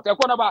mo support e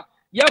ko na ba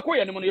ye ko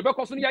ye no no ye be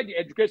ko so no ye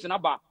education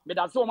aba me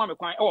da se o ma me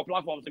kwan e wo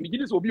platforms me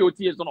gidi so obi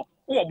otie so no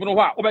wo bono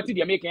ho a wo beti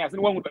de make ase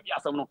no wahu ba bi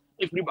asem no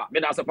efri ba me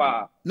da se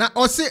pa na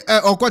o se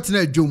okotena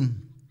adwom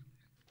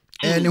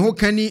ne ho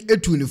kani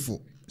etu ne fo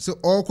so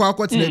okwa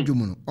akotena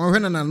adwom no o hwe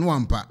na no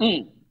ampa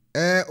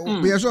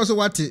be so so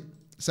wate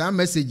sa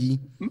message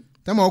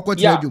tama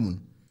okotena adwom no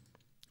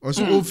o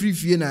so ofri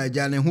fie na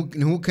aja ne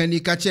ho kani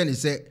ka che ne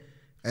se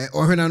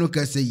o hwe na no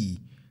ka se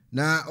yi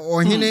na o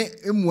hene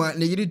emua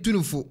ne yiri tu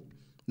ne fo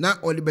na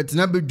oli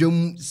betena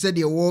bedwom se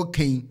de wo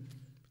kan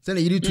se na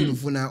yiri tu ne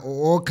fo na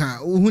o ka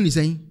o hu ni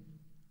sen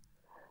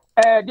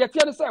de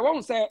tie se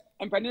won se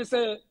empani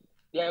se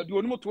ya di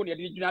onum to ne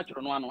de gyina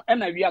atwero no ano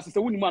na wi ase se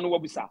wonimu ano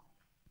wabusa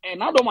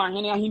na do ma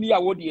aheni a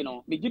wodie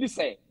no me gidi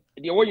se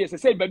de wo ye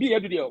se ba bi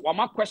yedu de wa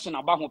ma question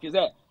aba ho fi se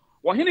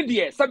wo hene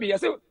de se bi ye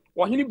se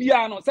wo hene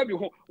bia no se bi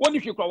ho woni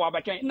hwe kro wa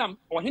bakan na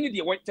wo hene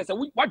de wo se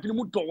wadwene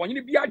mu do wo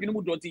hene bia adwene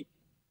mu do ti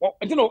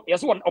ntino ye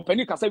se won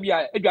opani kasa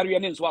bia adware ye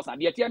ne nso asa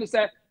de tie ne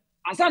se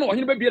ansa na wo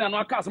hene ba bia na no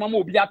aka asema ma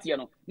obi atie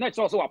no na e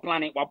kire so wa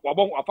plan wa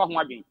bon afa ho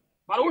adwen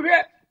but wo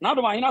hwe na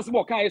do ma ahena se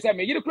bo kan ye se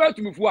me yiri kra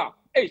tumifu a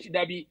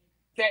shida bi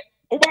se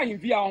oba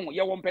himfia ho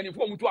ye wo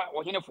mpanifo mutu a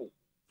ohenefo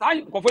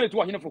sai kofole tu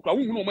ohenefo kra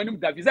wu no manim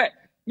davi se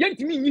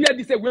yentimi nyina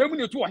di se wemu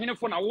ne tu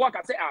ohenefo na wo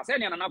aka se se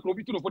ne na kra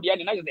obi tu no fo de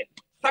ne na se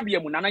sabia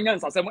mu na nya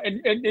nsasem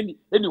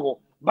eni ho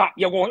ba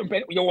ye wo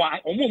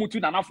omo mutu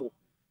na nafo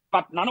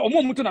but na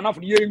omo mutu na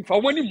nafo ye mfa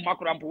wo ni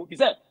makra mpo di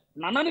se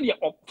na ne de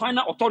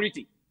final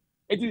authority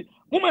eti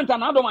moment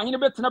na do ma hene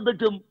betena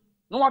bedwam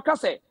no waka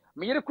se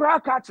me yere kra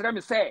aka kire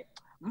me se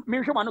me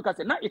hwe ma no ka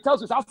se na it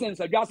tells us sense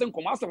adwase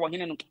nkom ase wo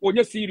hene no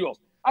onye serious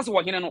ase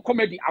wo hene no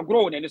comedy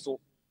agro ne so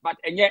but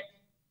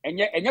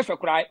enye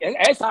fekura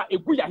esa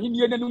egu ya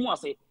henie nanu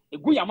ase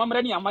egu ya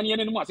mamre ne amane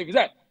nanu ase fi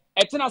se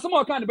etena se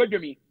mo ka ne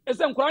bedwami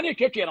ese nkura ne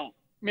twetwe no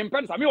me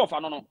mpen sa me wofa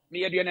no no me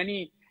ye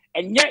nani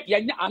enye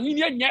ye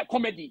ahenie enye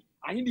comedy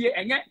ahenie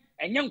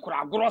enye nkura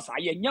agro sa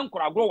ye enye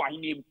nkura agro wa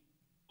henie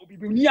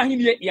obibi ni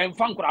ahenie ye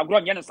mfa nkura agro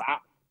nye ne sa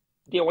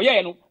de wo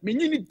ye no me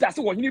nyini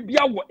dase wo hene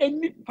bia wo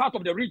any part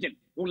of the region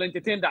will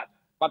entertain that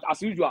but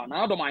as usual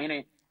na do ma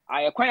hene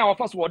kwan ya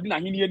wafa so wodi na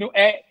henie no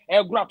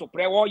gura to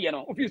pre wo ye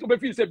no ofisi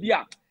obefi se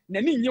bia na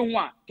ni nye ho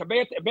a ke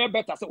be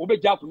better se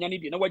obegya akunya ne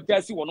bi na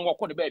wagya si wo no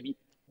wokọ ne ba bi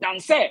dan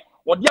se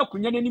wodi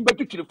akunya ne ni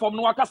betutwire fom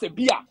no waka se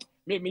bia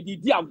me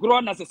di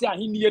agro na se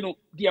ahenie no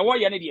de wo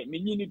ye ne de me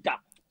nyini da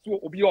so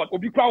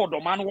obi kwa wo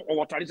doma no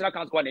wo traditional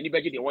council na ni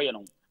beji de wo ye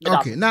no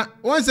okay na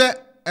won se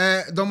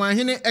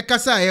Dormaahene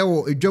ekasa ye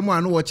wo edwamu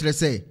anu wo kire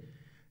se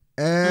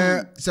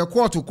se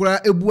court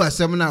kura ebu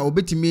asem na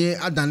obetimi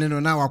adane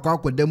no na wakwa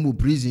akoda mu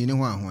prison ne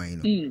ho ahwan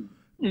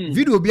no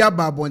video bi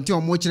ababo nti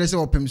omo kire se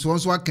opem so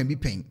nso aka bi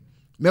pen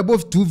mebo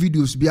 2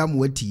 videos bi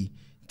amwati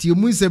ti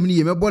mu nsem ne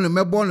ye mebo no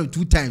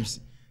 2 times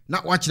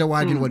na wa kire wa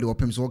adwene wo de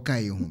opem so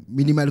kan ye ho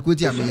minimal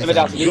quality am ye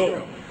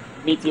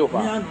me ti o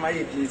pa me my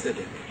it said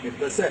me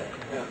pese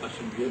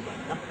asumdwe ba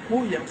na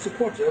wo yam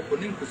support e ko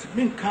nin kusi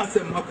min ka se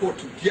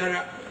makoto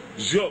biara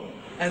jo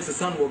ense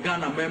san wo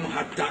Ghana mem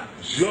hata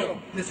jo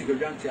ne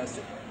sigurante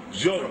ase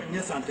jo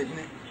nye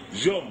santehine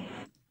jo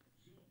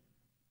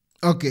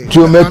okay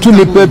to me tu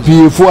ni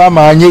pepi fu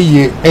ama anye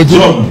ye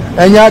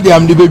enya de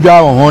am de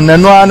bedwa wo ho ne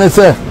no ane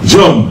se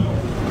jo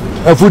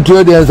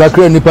afutu de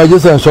ensakra ni pa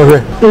jesen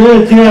sohwe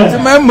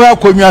mem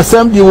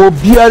akonwasam de wo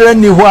biara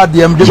ni ho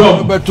ade am de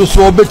beto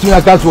so obetun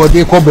aka so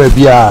de kobra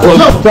bia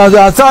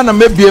transa na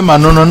mebie ma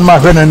no ma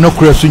hwe ne no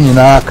kura su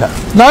nyina aka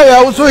na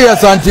ya wo so ya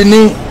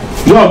santini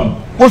jo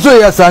Oso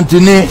ya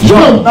santini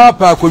na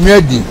pa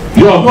akonwa di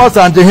no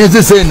sante hin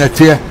se na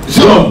tie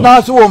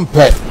na so wo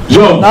mpe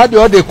na de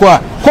o de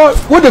kwa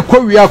wo de kwa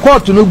wi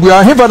akoto no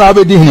bua hin fa na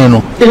abedi hin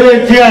no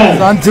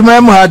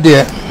santimem ha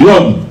de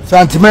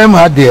santimem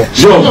ha de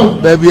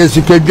ba bi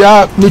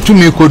esikadwa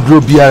mitumi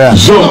kodro biara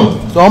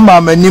so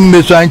ma manim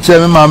meso anche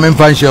me ma me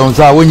mfa nhye on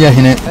sa wonya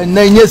hin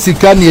na nye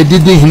sika na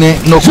edidi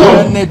hin no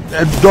ko ne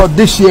do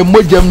de hye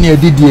mojam na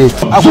edidie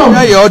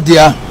akonya ye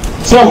odia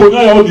so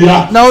akonya ye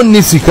odia na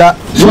onni sika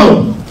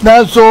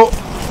na so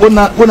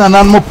una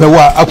nan mo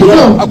pewa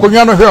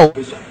akonya no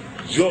hwe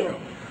jo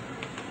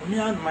me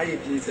and my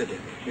it said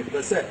me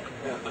pese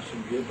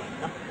asumdwe ba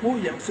na wo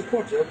yam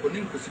support e ko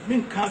nin kusi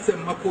min ka se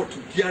makoto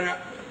biara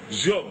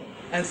jo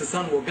ense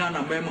san wo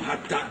Ghana mem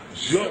hata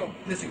jo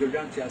ne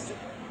sigurante ase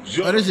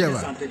jo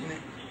santehine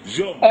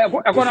jo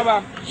ekona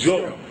ba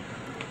jo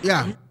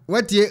yeah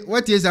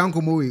what is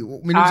uncle we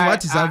meaning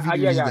what is our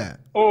video there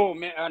oh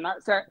me na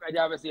say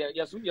aja be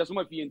yesu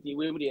ma PNT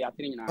we dey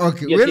atini na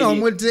okay we no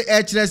mo te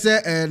e kire se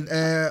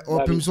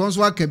opim so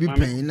nso aka bi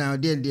pen na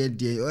de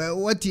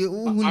what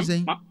who ni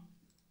say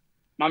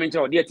ma me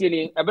ncho de tie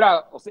ni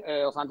ebra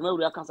osantoma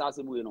wuri aka sa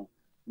asemu we no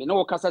me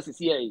no kasa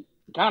sisi e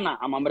Ghana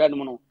amamra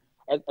no no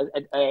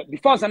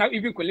before sana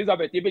even Queen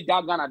Elizabeth ebe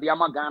Ghana de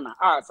ama Ghana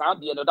sa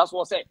de no that's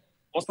what say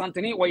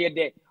osantini wo ye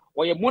de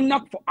or a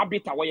monarch for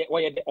arbiter, or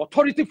the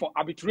authority for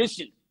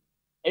arbitration.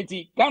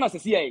 Eti Ghana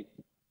sisi ai.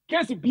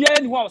 Case be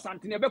any who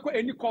something beko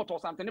any court or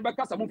something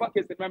beka some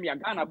case me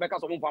Ghana beka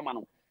some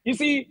mano. You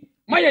see,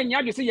 my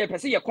nyage say you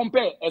say you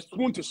compare a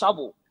spoon to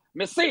shovel.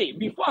 me say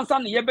before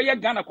ansan ye be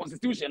Ghana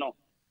constitution no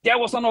there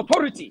was an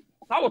authority.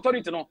 How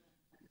authority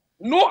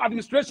no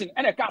administration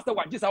and a cast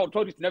what this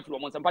authority na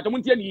from months but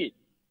montie nie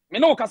me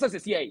no kasa se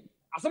sie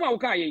asema wo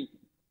kan ye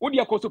wo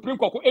dia ko supreme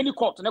court any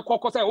court na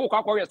ko say wo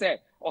kwa kwa say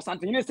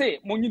Asante say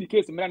monyi ni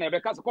case me na be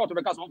cast court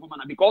be cast one for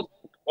man because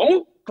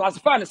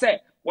classify and say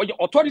what the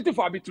authority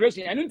for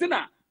arbitration and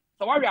ntina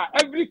so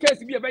every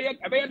case be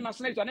a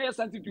national and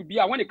sensitive to be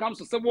when it comes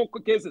to civil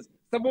cases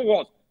civil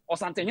wars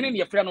Asante ni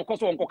ye frɛ no ko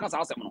so onko kasa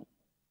asem no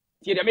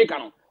tie de make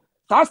no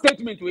that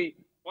statement we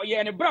or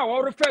ye ne bra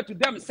or refer to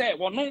them say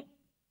no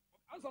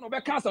answer no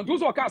be cancel do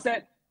so ka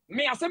say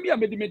me asem bia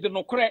me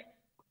no kore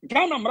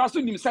Ghana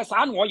mraso nim say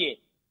sa no ye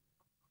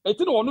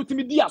eti no no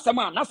timi di asem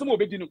a na asem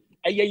obedi no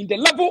in the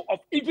level of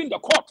even the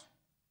court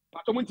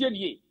but omuntie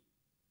nie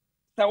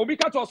say obi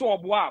ka to so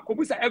oboa ko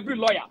bu say every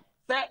lawyer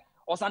say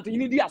Asante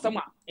ni di asem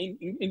a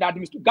in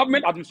the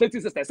government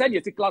administrative system say ye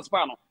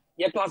classify no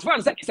ye classify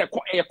say it's a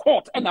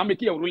court and na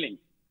make a ruling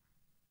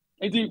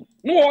enti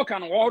no work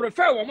and or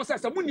refer wo mo say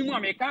munnimu a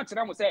me ka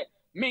kire mo say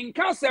me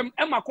nka asem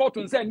e ma court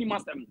say ni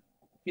master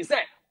he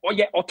say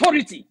oye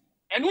authority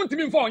and won't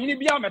mean for you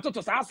bia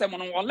metoto sa asem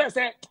no unless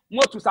say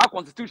mo to sa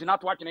constitution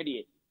at work na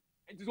dey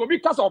it is obi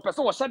kasa or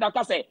person wo sheda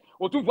ka say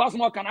otumfo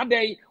asem kan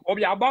adai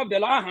obi above the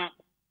law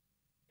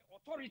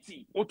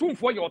authority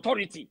otumfo your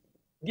authority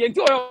the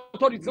entire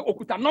authority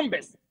okuta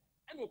numbers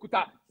and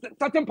okuta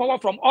certain power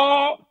from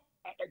all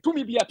to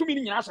me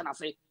nyina na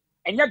say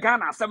enya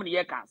Ghana asem ne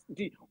ye kan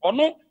nti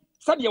ono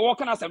said ye work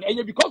na asem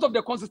enya because of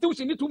the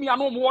constitution ni to me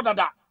ano mo order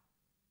that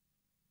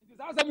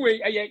some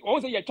way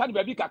also ye try to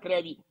be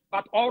kakra bi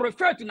but or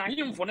refer to na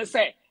him for ne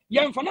say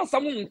ye mfa na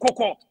sam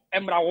nkoko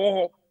emra wo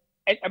ho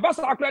e ba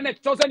sa akra na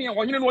tell say ne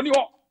wonyene no ni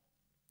ho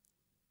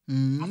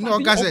no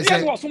ka say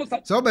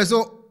so be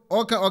so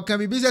okay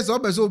be business so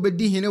be so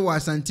obedi hene wa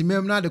Asante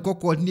mem na de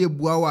kokko ne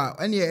ebua wa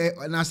ene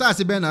na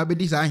asase be na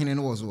obedi sa hene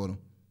no wo so no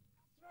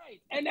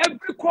and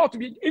every court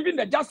even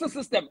the justice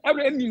system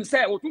every him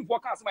say otum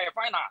forecast my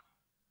final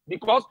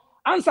because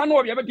answer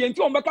no be the enti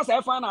on beka say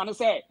final na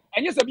say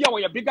enye se bia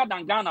we bigger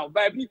than Ghana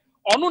baby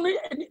ono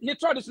ni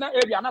traditional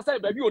area na say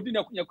baby odi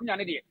na kunya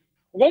ne de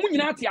wo mu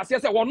nyina ate ase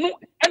say wono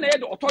na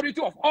the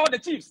authority of all the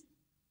chiefs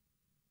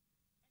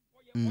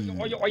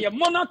or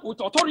monarch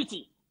with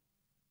authority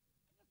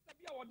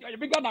bia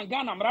bigger than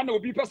Ghana mra na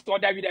obi person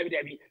David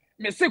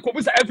me say ko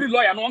bisa every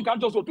lawyer no one can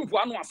just otumfo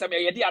anu asem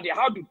ye dey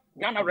how do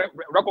Ghana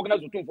recognize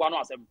otumfo anu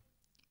asem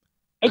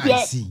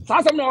sa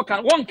asem no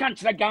one can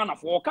kire Ghana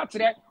for ka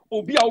kire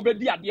obi a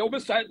obedi ade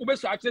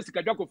obeso akire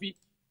sikadwa kofi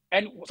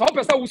and some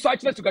person who so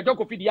akire sikadwa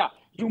kofi dia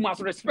you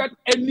must respect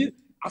any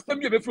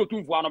asem you be free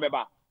otumfo anu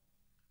beba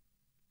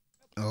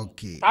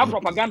okay that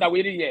propaganda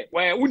we here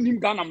where unim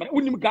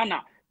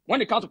Ghana when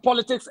it comes to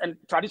politics and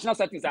traditional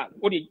settings are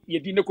ye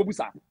di ne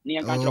kobusa ne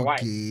yan kanche why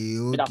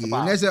okay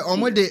let's say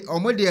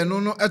omode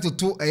no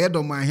etoto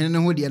Dormaahene ne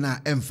ho de na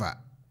emfa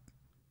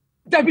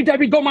David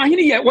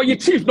Dormaahene ye wo ye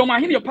chief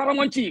Dormaahene ye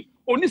paramount chief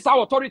oni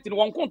sa authority no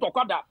won konto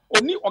kwada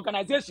oni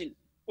organization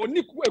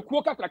oni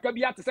ekuo kakraka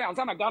bia te say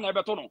ansa na Ghana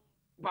ebeto no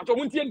but o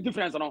muntie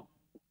difference no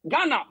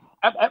Ghana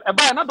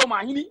ba na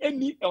Dormaahene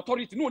any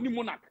authority no oni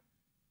monarch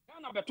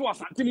Ghana beto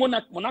Asante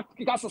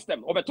monarchical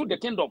system obeto the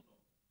kingdom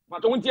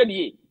but o muntie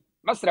nie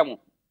Masremo.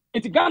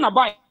 It's Ghana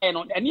by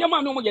no and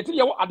yama no get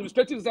your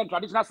administrative and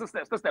traditional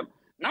system.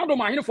 Now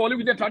Dormaahene follow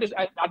with the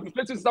traditional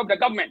administrative system of the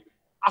government.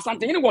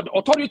 Asante Hene was the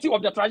authority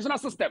of the traditional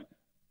system.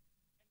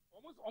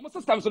 Almost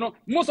systems, you know,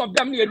 most of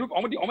them need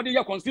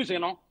the constitution, you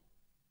know.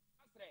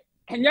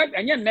 And yet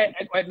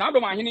now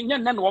Dormaahene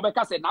nyen no be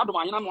ka say now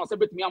Dormaahene no say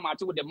betimi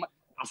amachi with them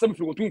asem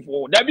fi otum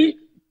for. Dabi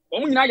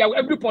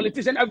every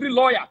politician, every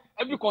lawyer,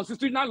 every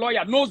constitutional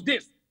lawyer knows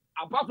this.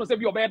 Apart from say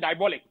be obey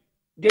diabolic.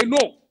 They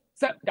know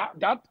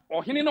that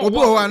or hini no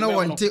obo wa na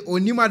wonte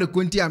onima de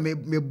konti a me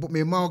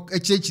ma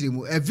echechire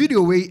mu a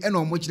video we e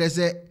no mo kire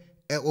se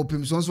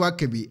opim sonso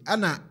akabi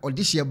ana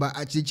odihye ba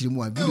achechire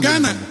mu a video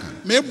Ghana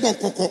me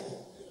bokoko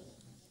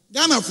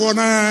Ghana for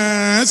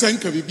na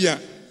sanka bibia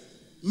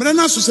mre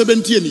na so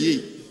 70 ne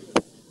yi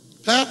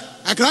ha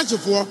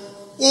akrachefo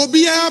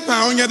obia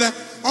pa onyeda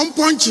on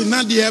punch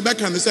na de be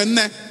kan se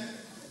ne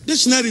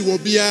dictionary wo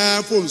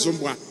bia phone so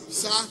mboa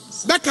sa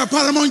beka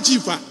paramount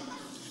chief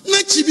na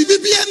chi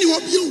bibia ni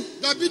obio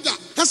Davida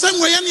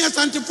kasem we ya ni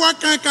Asante fo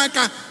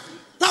aka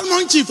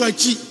paramount chief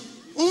achi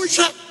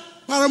onhwa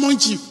paramount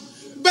chief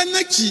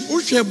benachi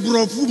ohwe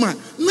brofu ma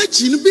na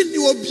chi no bi ni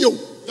obio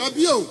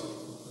Davio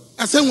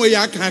asem we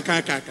ya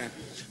aka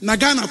na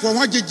Ghana fo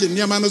wajeje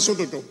niam na so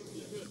dodo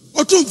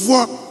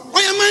otumfo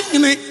oya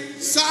manhene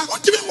sa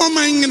otimi mo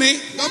manhene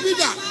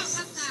Davida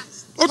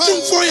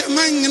otumfo ya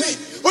manhene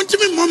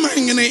otimi mo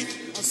manhene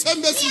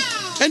asem besi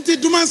enti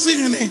dumase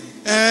hene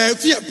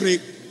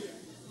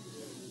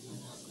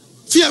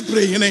Fear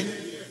pray hene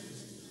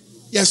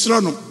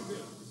yesro no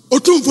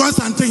otumfo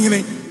Asante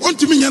hene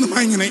ontimi nya no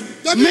hene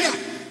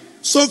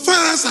so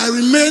far as I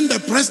remain the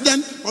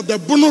president of the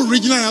Bono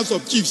Regional House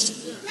of Chiefs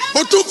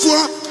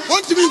otumfo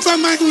ontimi fa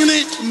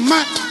hene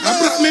ma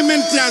abra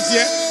mementi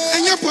asie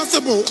enya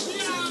possible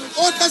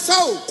o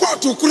tasao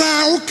kwatu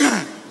kura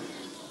oka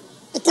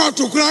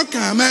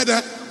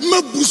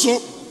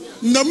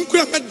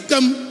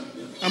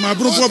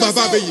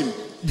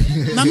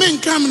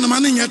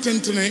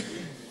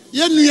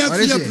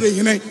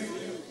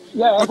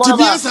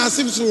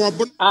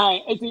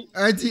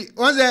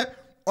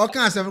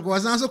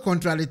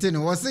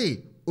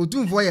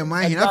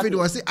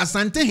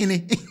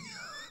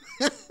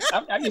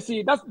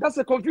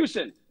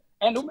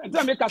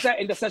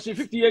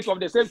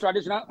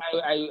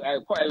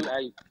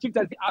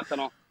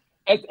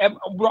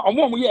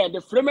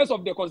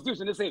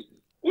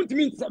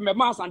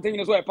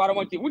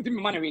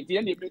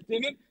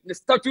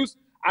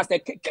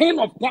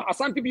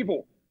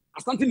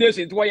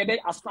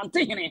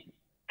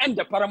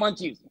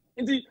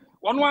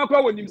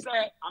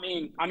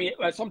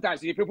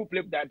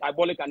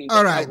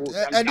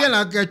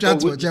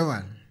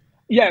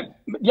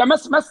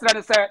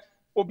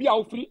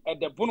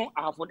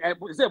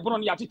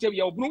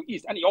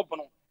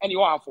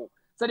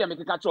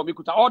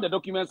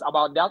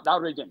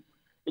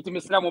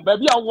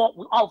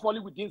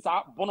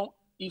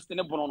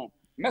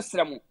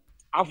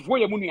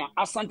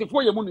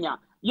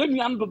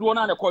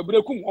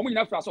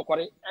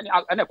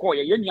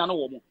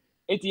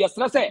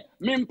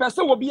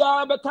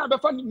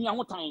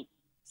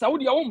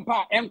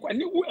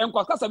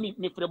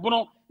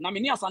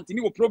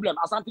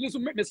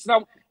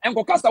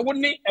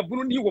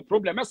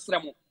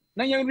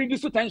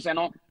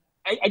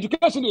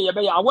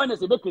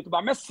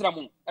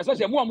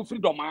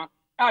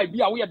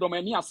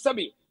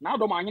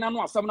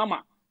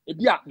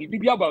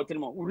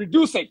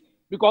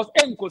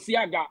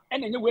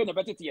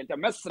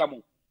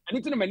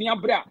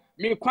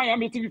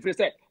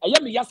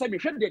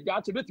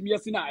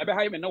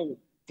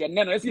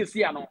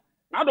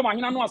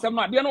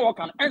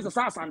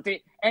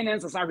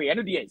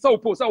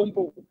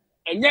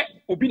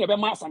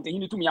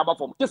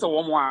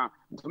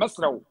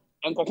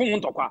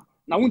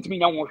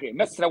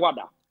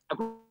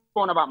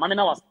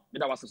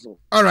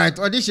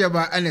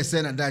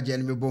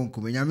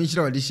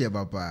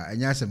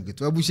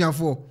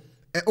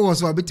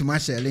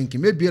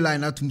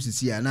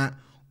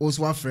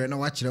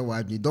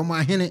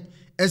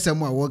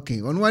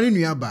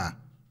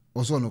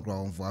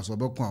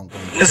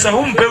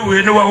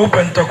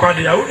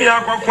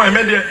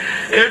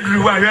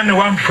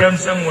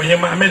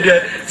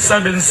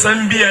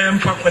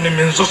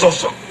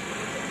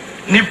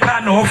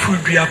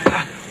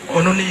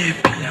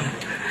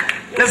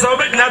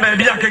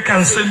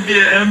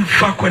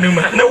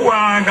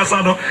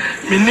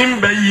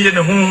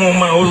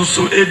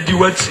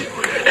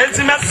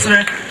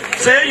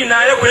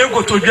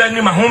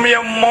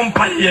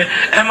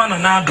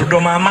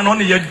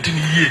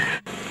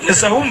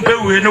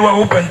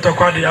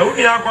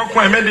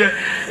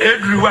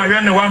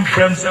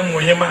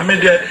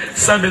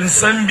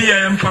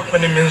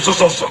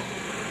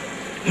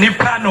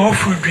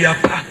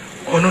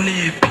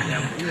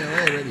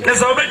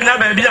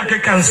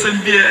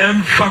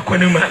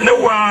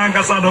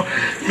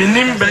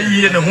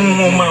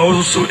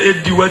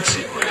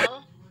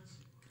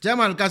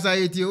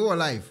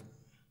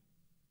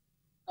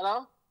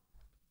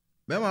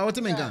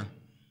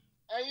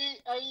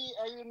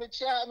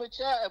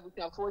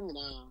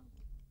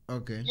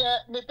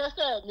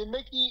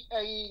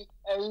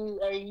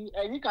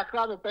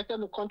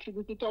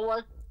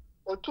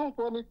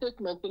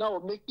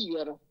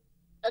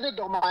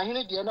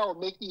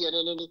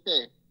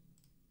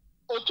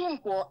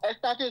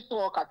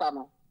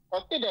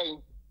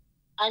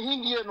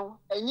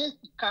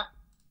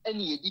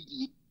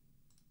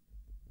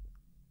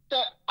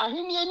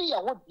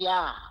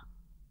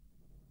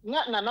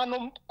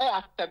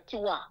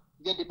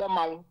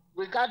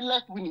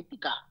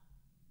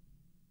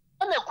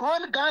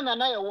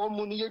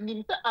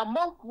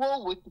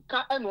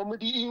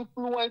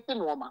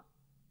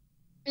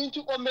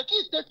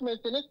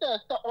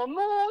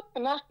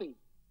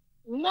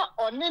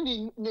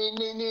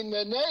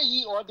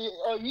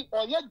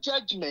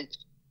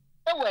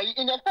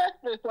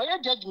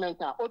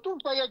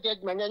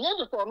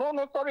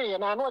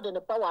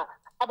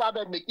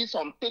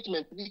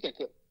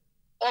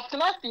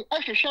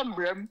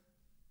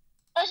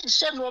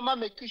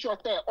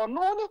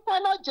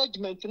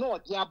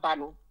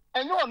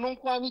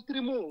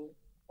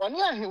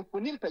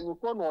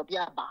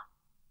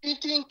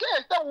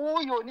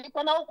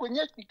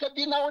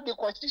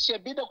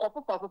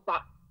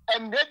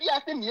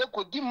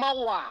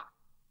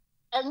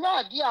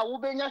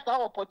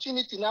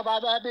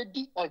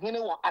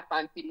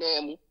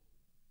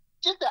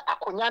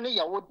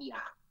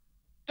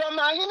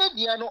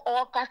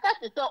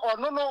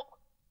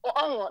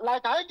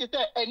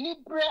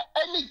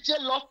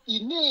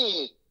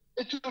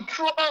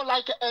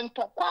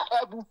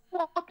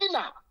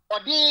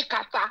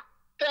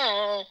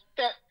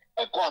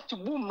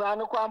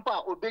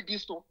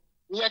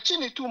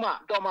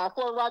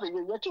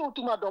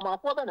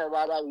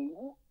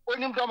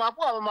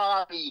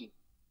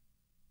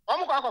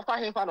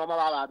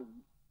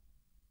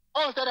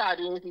On said I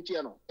didn't see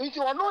you. If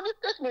you are not the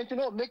statement, you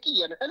know, making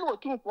it, and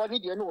what 2 for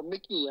it, you know,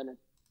 making it.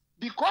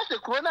 Because the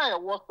corona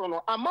was on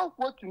amount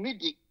what to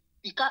me,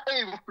 it can't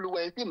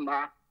influence him,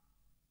 ma.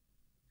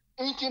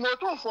 If you know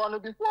 2 for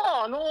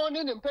before, no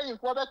need in paying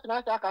for that, and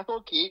I can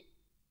okay.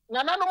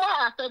 Nana no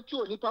more accept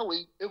you, Nipa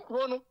way, a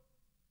chrono,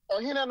 or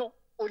Hinano,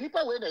 or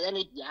Nipa way, the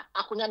energy,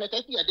 I couldn't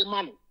take the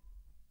money.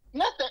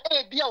 Not the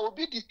idea will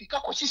be this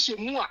because she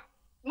more.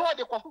 No,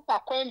 the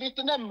Costa coin this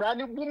to them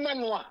running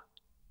woman one.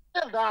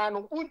 Tell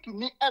to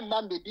me and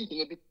man be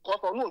here because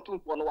of no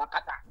 2 for no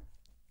wakata.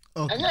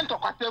 Okay. And then to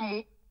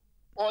Katemu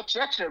or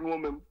church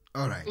woman.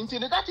 All right. Until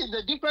that is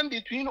the difference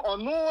between or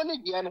no one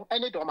again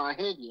and a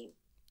Dormaahene.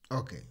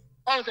 Okay.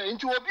 Also,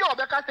 into a view of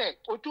the cassette,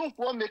 or 2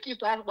 for make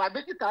it as by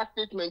basic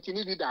statement in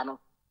the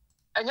dano.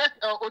 And yet,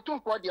 or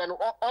 2 for the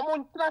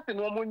almost trust and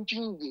almost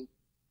jingy.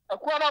 A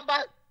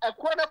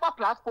quarter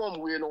platform,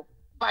 we know.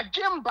 But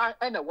Jim by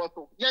and a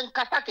water, young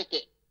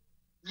Katakete,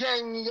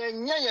 young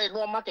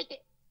no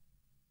market.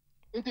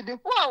 It is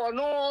before I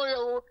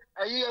know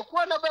a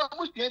quarter about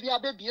which the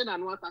baby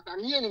and what I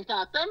can hear in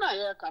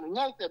Tatana, can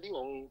not be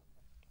on.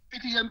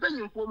 It is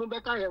impending for me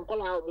back and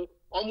call out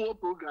or more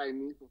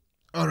program.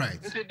 All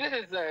right. This is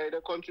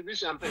the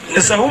contribution.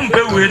 Yes, I won't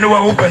pay we no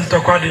open to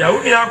Quadia. I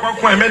only have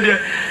quite made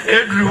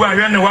every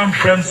one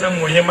friend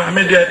somewhere. I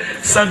made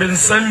 7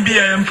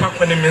 Sambia and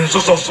Papa and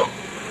so.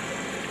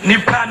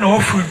 Nipa no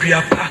food be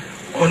a pa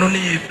on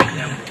only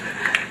PM.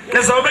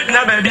 There's a bit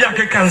now, baby. I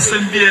can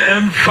send be a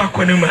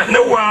faconima.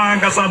 No one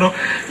has a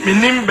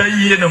minimba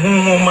ye and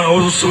home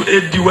also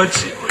a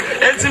duty.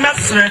 It's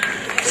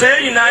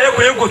say in I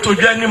will go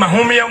to Johnny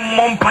Mahomia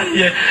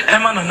Montpellier,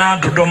 Emma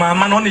and Adoma,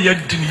 man only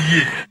yet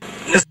didn't.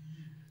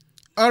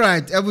 All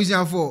right,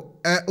 everything for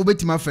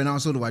Obetima friend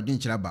also the Wadin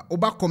Chalaba.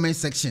 Oba comment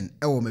section,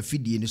 me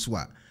feed in this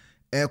one.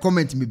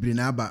 Comment me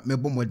brinaba me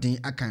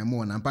bomodin akan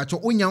mo na mpacho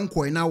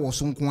onyanko na wo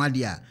so nko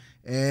ade a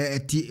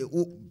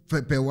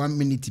per 1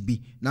 minute bi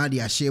na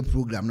de a share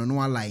program no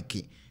no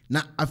like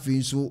na afi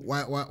nso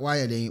wa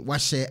ye den wa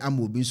share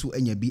amobi nso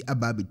anya bi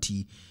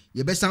ababeti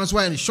ye be san so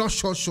wa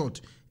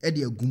short e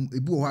de agum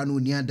ebi wo ha no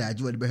ni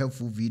adaje wa de be have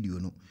full video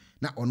no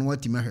na ono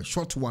watime hwe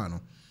short one no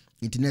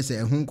internet say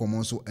ehun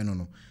komo so eno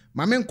no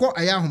ma me nko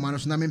aya ahoma no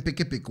so na me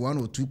pick 1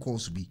 or 2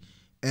 calls bi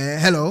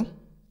hello.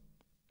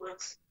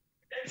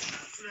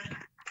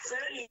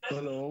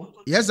 Hello.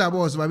 Yes, I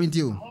was. What about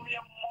you?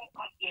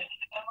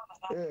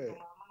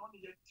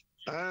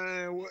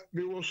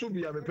 We will soon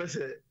be a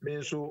person.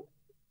 Me so.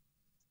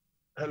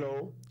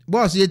 Hello.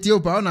 Boss, you tell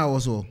pa na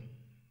also.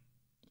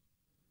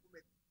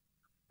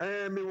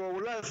 Me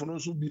will live for no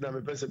so be na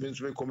me person me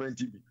so comment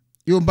TV.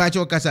 You batch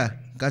your kasa.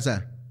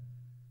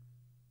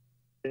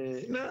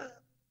 Na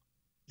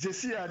je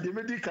see a de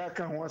medical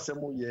kan ho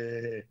asemo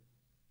ye.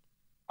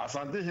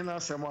 Asante hina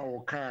asemo a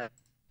wo kan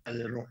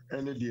ayelo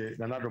ene de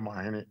na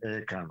Dormaahene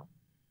kan no.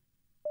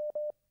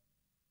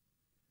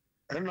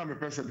 Enna me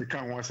person de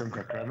kan ho asem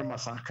kakra na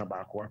masa ka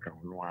ba ko aka ho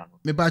no ano.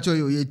 Me batch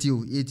you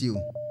yeti.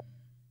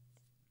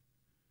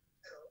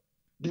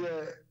 De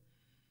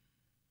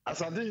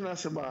asante hina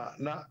asema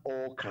na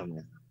o kan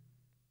no.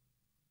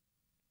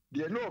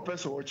 De no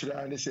person wo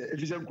kira ani se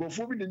efise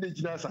nkrofo bi ne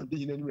gina asante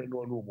hina ni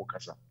no mo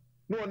kasa.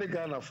 No ne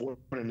Ghana fo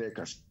ne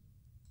kasa.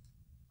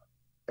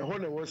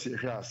 Ehone wo se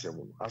hwe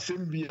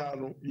asem bia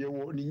no ye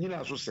wo ni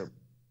nyina so sem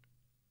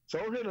so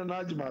hwe na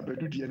najima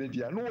bedu die ne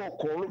dia no wo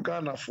koro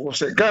Ghana fo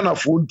se Ghana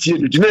fo ntie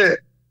no gine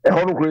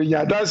ehono kro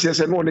nya danse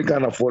se no ne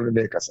Ghana fo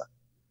ne kasa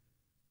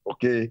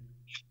okay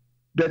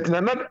that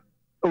na na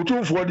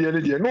otumfo die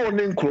ne dia no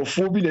ne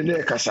nkrofo bi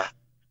ne kasa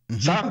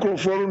sa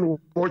nkrofo no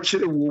wo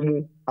kire wo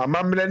mu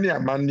amamre ne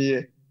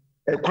amanne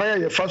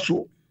ekwan ye fa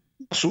so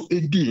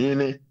edi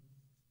hene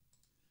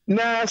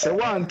na se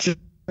wanti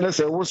na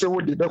se wo se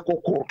wo de be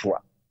kokoto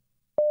a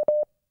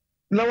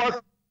na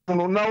wa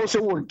no na wo se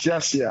wo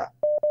ntiase a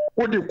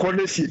wo de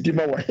kolesi di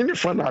ma wa hene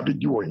fa na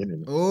abedi wo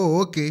hene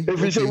oh okay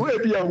if say we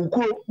bia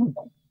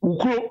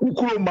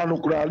ukuro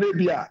manukura le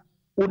bia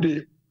wo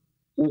de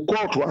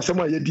ukoto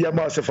asema ye di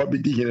ama se fa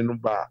bedi hene no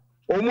ba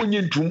o mu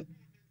nyintum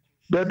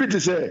ba bi te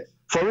say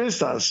for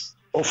instance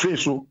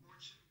ofeso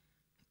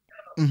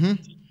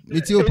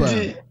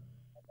Ethiopia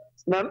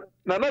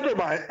na do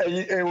ba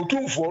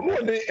otumfo no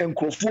ne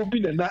enkrofo bi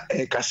na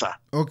ekasa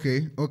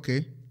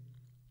okay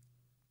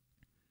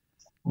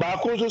ba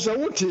ko so se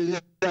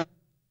wote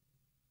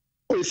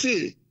o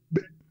si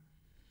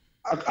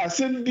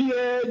asem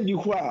bia ni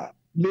ho a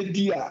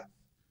media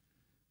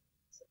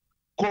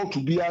court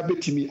bia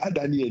betimi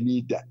adani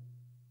ani da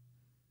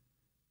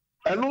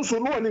eno so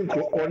no ne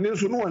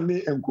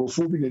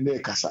enkrofo bi na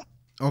ekasa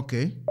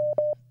okay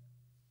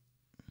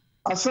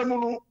asem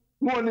no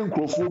ne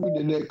enkrofo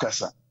bi na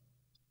ekasa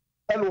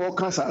eno wo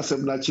kasa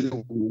asem na kire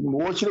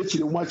wo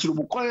kire mu akire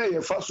mu kwa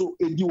ye fa so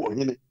edi wo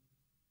hene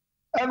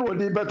eno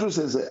de beto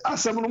se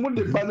asem no mu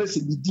de balance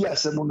bi di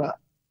asem na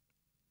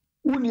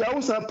uni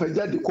awusa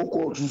pagya de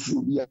kokko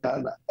tufu bi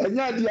ana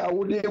enya de a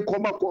wo de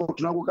koma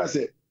court na ko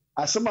kase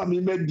asem a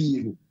me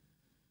madie no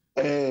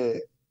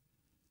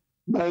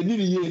ma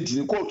ni ye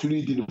ntini court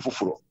ni di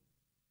foforo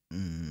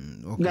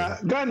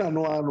na Ghana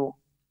no ano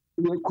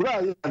we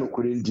kura ya no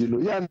kurendi no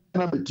ya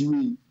na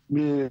betiwi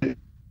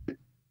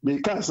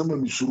me ka sama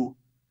misuru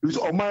is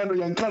oman no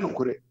yan kan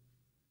kure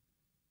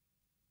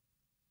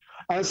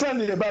ansa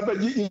ne baba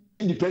ji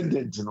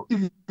independent no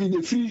even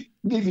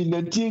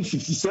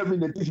 1957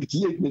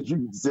 1958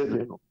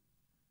 1957 no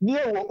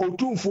near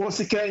otumfo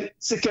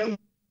second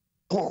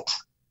court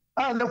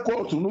and the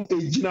court no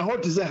ejina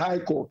hot is a high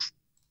court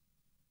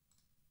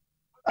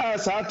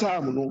as our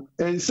time no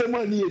and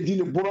someone near di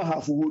ne boro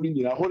half wo ni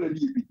nyina ho na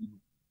di bi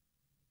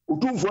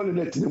otumfo ne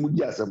net na mu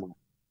di asem no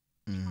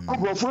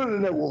abrofo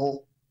ne wo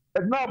ho e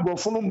na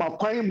abrofo no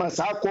makwan ma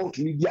sa court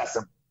ni di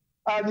asem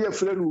a ne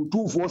afre no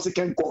otumfo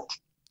second court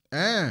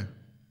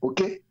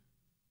okay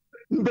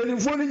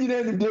mbenifo ni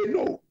nyina ni dey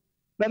no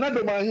na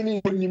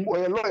Dormaahene onim o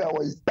lawyer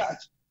was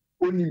Dutch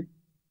onim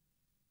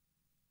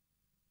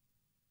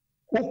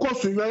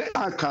ukoso yɛ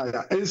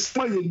akaya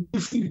ensma yɛ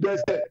different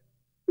best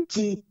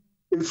ti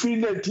free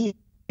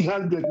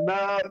 1900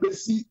 na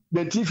besi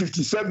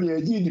 1957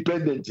 yɛ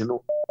independent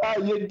no a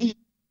yɛ di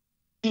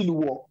in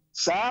wo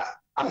sa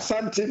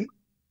asante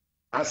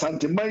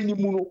mine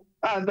mu no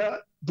ana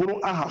buru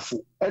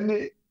ahafo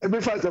ɛne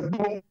ebefa sɛ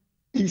buru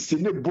isi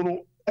ne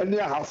buru ɛne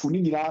ahafo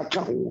ni nyina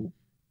aka ho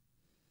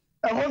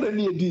ɛhɔ na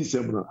ne yɛ di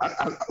nsɛm no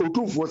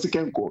otumfo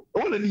second court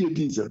ɛhɔ na ne yɛ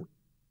di nsɛm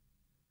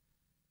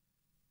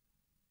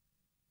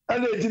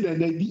ana edi na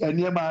bi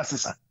aniema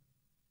asesa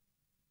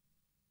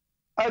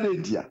ana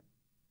dia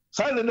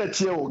sa na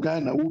tie wo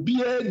Ghana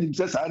obi anim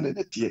sɛ sa na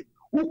tie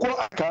wokɔ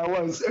akawa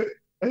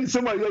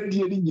nsɛm a yɛ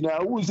die ni nyina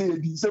wo sɛ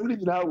yɛ di nsɛm ni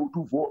nyina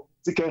otumfo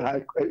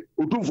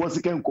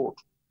second court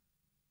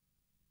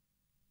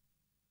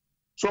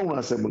so wo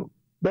asɛm no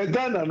be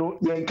Ghana no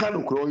yɛn ka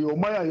no koro yɛ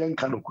ɔman a yɛn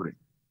ka no koro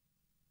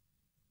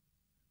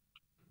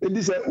edi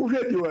sɛ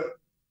wohwɛ di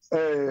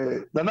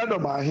na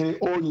Dormaahene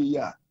oyi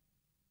ya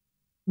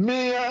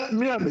me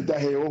da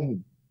he ohu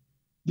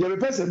de be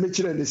pese me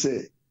kire ne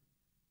se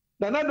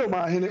na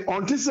Dormaahene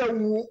onte se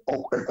wu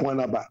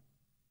ekwana ba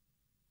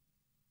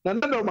na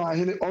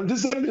Dormaahene onte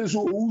se me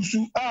so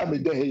owusu a me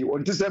da he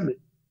onte se me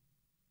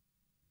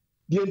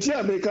de enti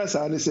America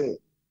sa ne se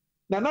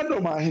na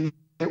Dormaahene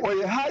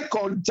o high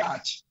court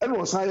judge and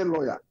was high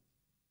lawyer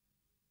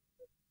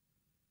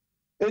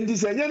and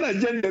this na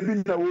agenda bi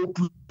na wo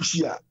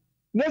pushia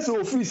na se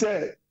ofi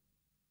se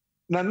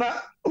na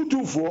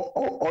utumfo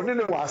one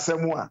ne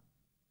wasɛm a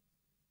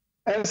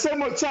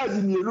ensɛm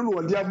charge mienu no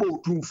wɔde aba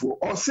utumfo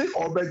ɔse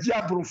ɔbɛgye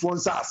aborofo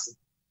nsase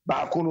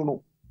baako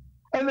no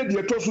ɛna de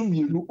ɛtɔ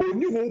mienu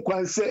oni ho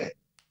kwan sɛ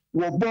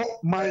wɔbɔ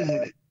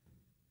manhene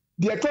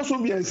de ɛtɔ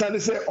miensa ne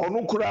sɛ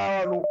ɔno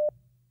koraa no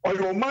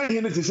ɔyɛ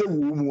manhene te sɛ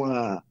wo mu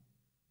a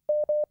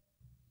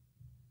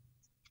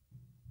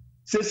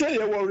sese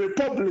yɛ wɔ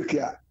republic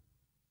a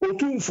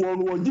otumfo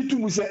no wɔgye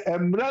tum sɛ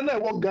emra na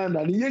ɛwɔ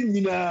Ghana ne yɛ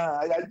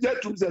nyinaa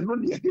yɛgye tum sɛ no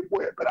ne yɛde bɔ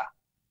ɛbra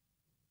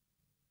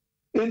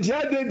enti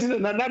adenti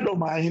na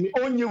Dormaahene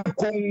onye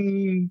kom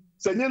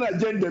sɛ nyɛ na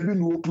agenda bi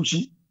na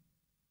opushi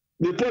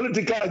the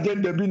political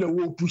agenda bi na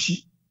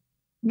opushi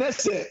na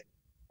sɛ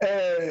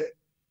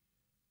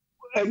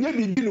enye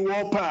bibi ne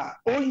wɔ pa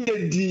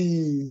onye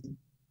di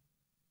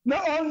na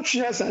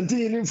ɔntwe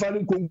Asantehene mfa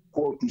ne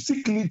konkoto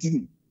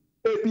secretly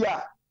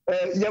ebia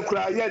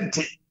yɛkura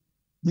yɛnte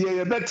de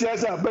yɛbɛtia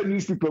sɛ aba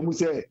newspaper mu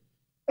sɛ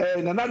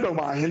na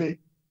Dormaahene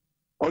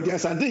ɔde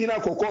Asantehene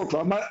akɔkɔɔto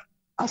ama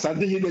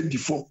Asantehene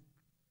adifo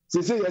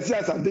sese yɛsɛ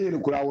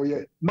Asantehene kura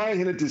wɔyɛ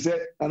manhene te sɛ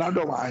na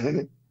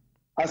Dormaahene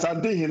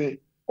Asantehene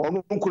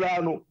ɔno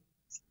kura no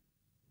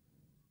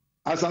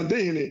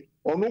Asantehene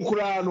ɔno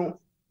kura no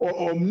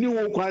ɔmni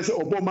wo kwan sɛ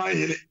ɔbɔ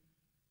manhene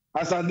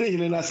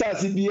Asantehene na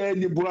saase biara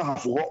ni buru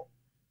ahafo hɔ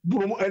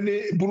buru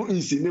ɛne buru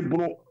isi ne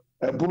buru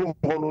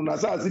hɔ no na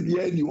saase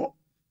biara ni hɔ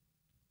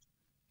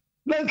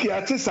nanki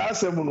ate saa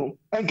asɛm no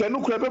enke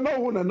no kura bɛma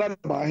wo na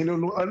Dormaahene no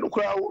no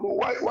kura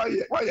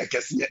wayɛ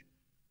kɛseɛ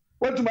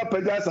watuma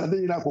pagya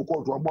Asantehene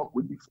akɔkɔɔto amo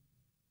akɔdifo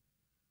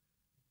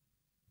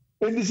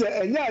endi sɛ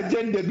ɛnyɛ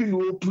agenda bi no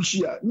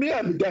opushi a me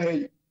a meda ha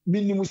yi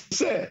minim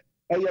sɛ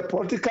ɛyɛ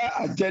political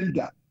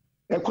agenda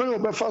ɛkwan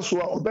obɛfa so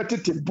a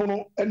obɛtete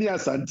bono ɛne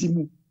Asante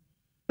mu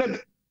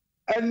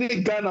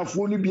ɛne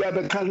Ghanafoɔ no bi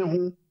abɛka ne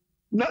ho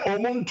na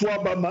ɔmo nto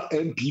aba ma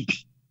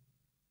MPP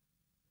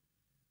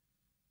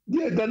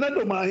de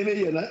Dormaahene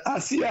yɛ na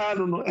asia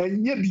no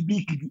ɛnyɛ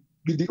bibi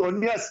gidi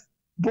onias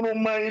bono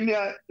man ne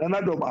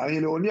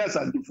Dormaahene onias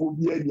Asantefo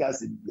bi ani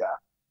asɛm bia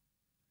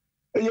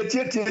ɛyɛ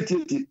tie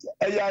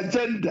ɛyɛ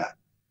agenda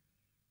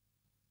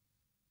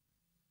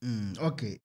okay